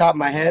on off the top of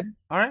my head.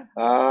 All right.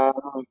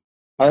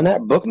 Other than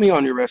that, book me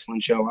on your wrestling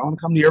show. I want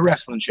to come to your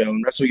wrestling show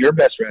and wrestle your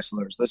best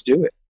wrestlers. Let's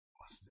do it.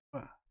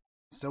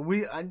 So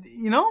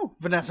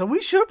Vanessa,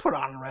 we should put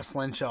on a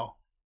wrestling show.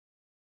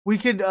 We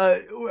could,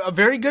 a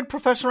very good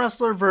professional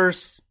wrestler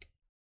versus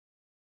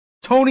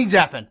Tony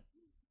Deppen.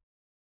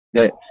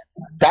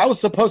 That was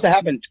supposed to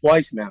happen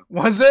twice now.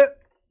 Was it?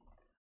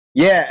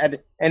 Yeah,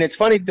 and it's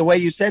funny the way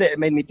you said it. It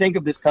made me think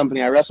of this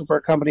company. I wrestle for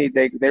a company.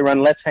 They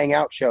run Let's Hang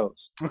Out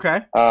shows.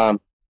 Okay.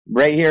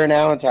 Right here in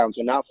Allentown,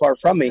 so not far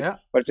from me. Yeah.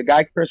 But it's a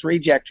guy, Chris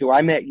Reject, who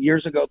I met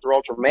years ago through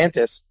Ultra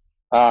Mantis.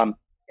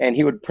 And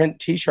he would print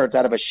T-shirts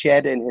out of a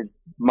shed in his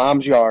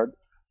mom's yard,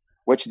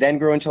 which then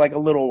grew into like a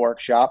little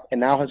workshop, and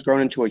now has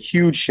grown into a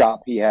huge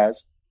shop he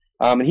has.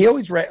 And he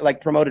always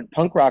promoted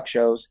punk rock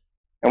shows.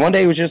 And one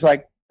day he was just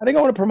like, I think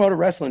I want to promote a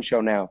wrestling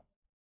show now.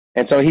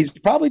 And so he's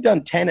probably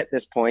done 10 at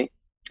this point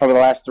over the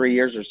last 3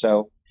 years or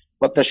so.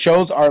 But the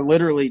shows are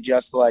literally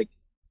just like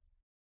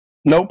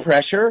no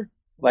pressure.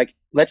 Like,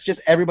 let's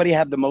just everybody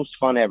have the most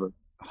fun ever.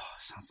 Oh,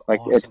 sounds like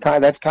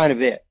awesome. That's kind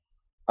of it.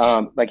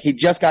 Like he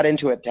just got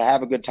into it to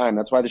have a good time.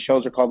 That's why the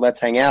shows are called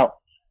Let's Hang Out.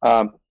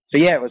 So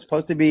yeah, it was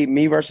supposed to be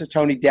me versus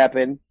Tony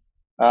Deppen.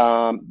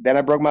 Then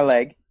I broke my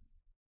leg,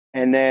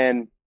 and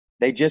then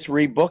they just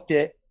rebooked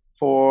it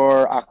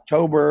for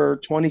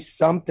October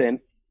 20-something.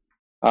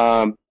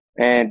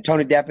 And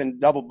Tony Deppen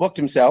double booked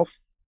himself.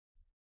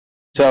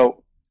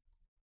 So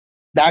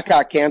that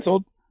got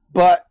canceled,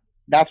 but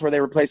that's where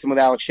they replaced him with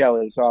Alex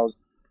Shelley. So I was,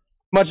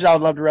 much as I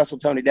would love to wrestle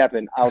Tony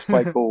Deppen, I was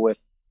quite cool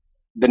with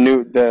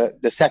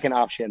the second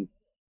option.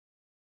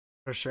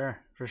 For sure.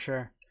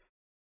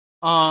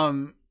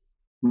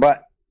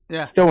 But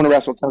yeah, still want to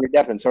wrestle Tony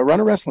Deppen. So run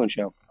a wrestling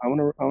show. I want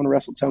to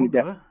wrestle Tony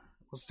Deppen.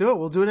 Let's do it.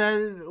 We'll do it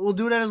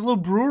at his little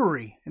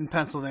brewery in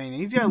Pennsylvania.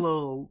 He's got a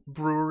little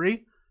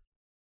brewery.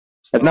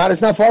 It's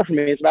not far from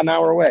me. It's about an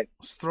hour away.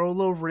 Let's throw a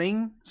little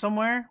ring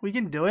somewhere. We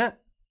can do it.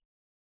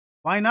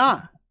 Why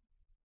not?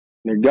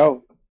 There you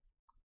go.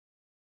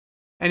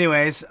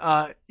 Anyways,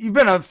 you've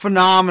been a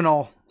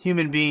phenomenal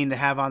human being to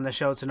have on the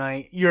show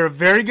tonight. You're a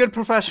very good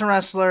professional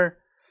wrestler.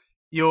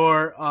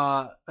 You're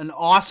an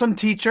awesome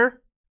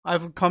teacher.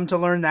 I've come to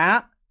learn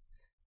that.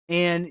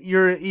 And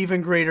you're an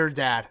even greater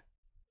dad.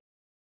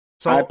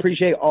 So I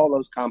appreciate all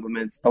those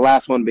compliments. The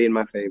last one being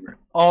my favorite.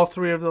 All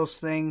three of those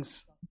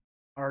things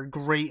are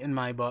great in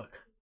my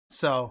book.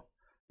 So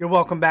you're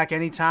welcome back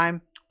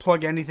anytime.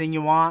 Plug anything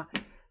you want.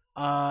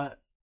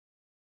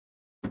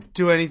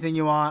 Do anything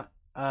you want.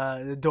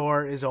 The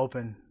door is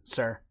open,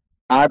 sir.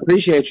 I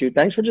appreciate you.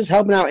 Thanks for just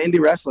helping out indie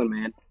wrestling,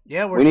 man.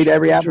 Yeah, we need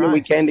every avenue we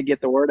can to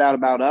get the word out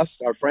about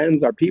us, our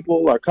friends, our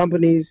people, our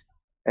companies,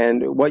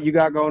 and what you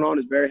got going on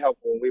is very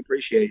helpful, and we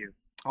appreciate you.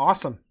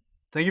 Awesome.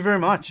 Thank you very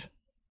much.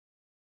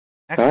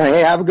 Excellent. All right,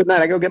 hey, have a good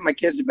night. I go get my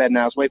kids to bed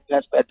now. It's way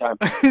past bedtime.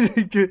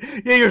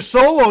 Yeah, you're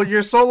solo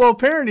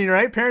parenting,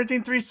 right?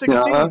 Parenting 316.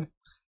 Uh-huh.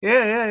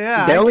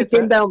 Yeah. They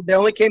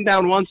only came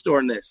down once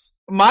during this.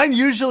 Mine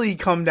usually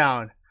come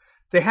down.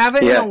 They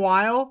haven't in a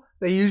while.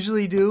 They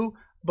usually do,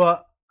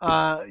 but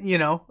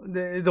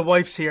the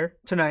wife's here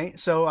tonight,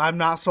 so I'm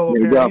not solo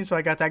There you parenting, go. so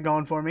I got that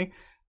going for me.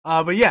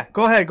 But yeah,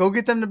 go ahead, go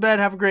get them to bed.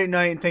 Have a great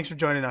night, and thanks for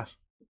joining us.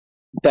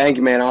 Thank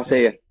you, man. I'll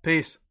see you.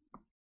 Peace.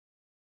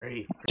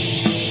 Great.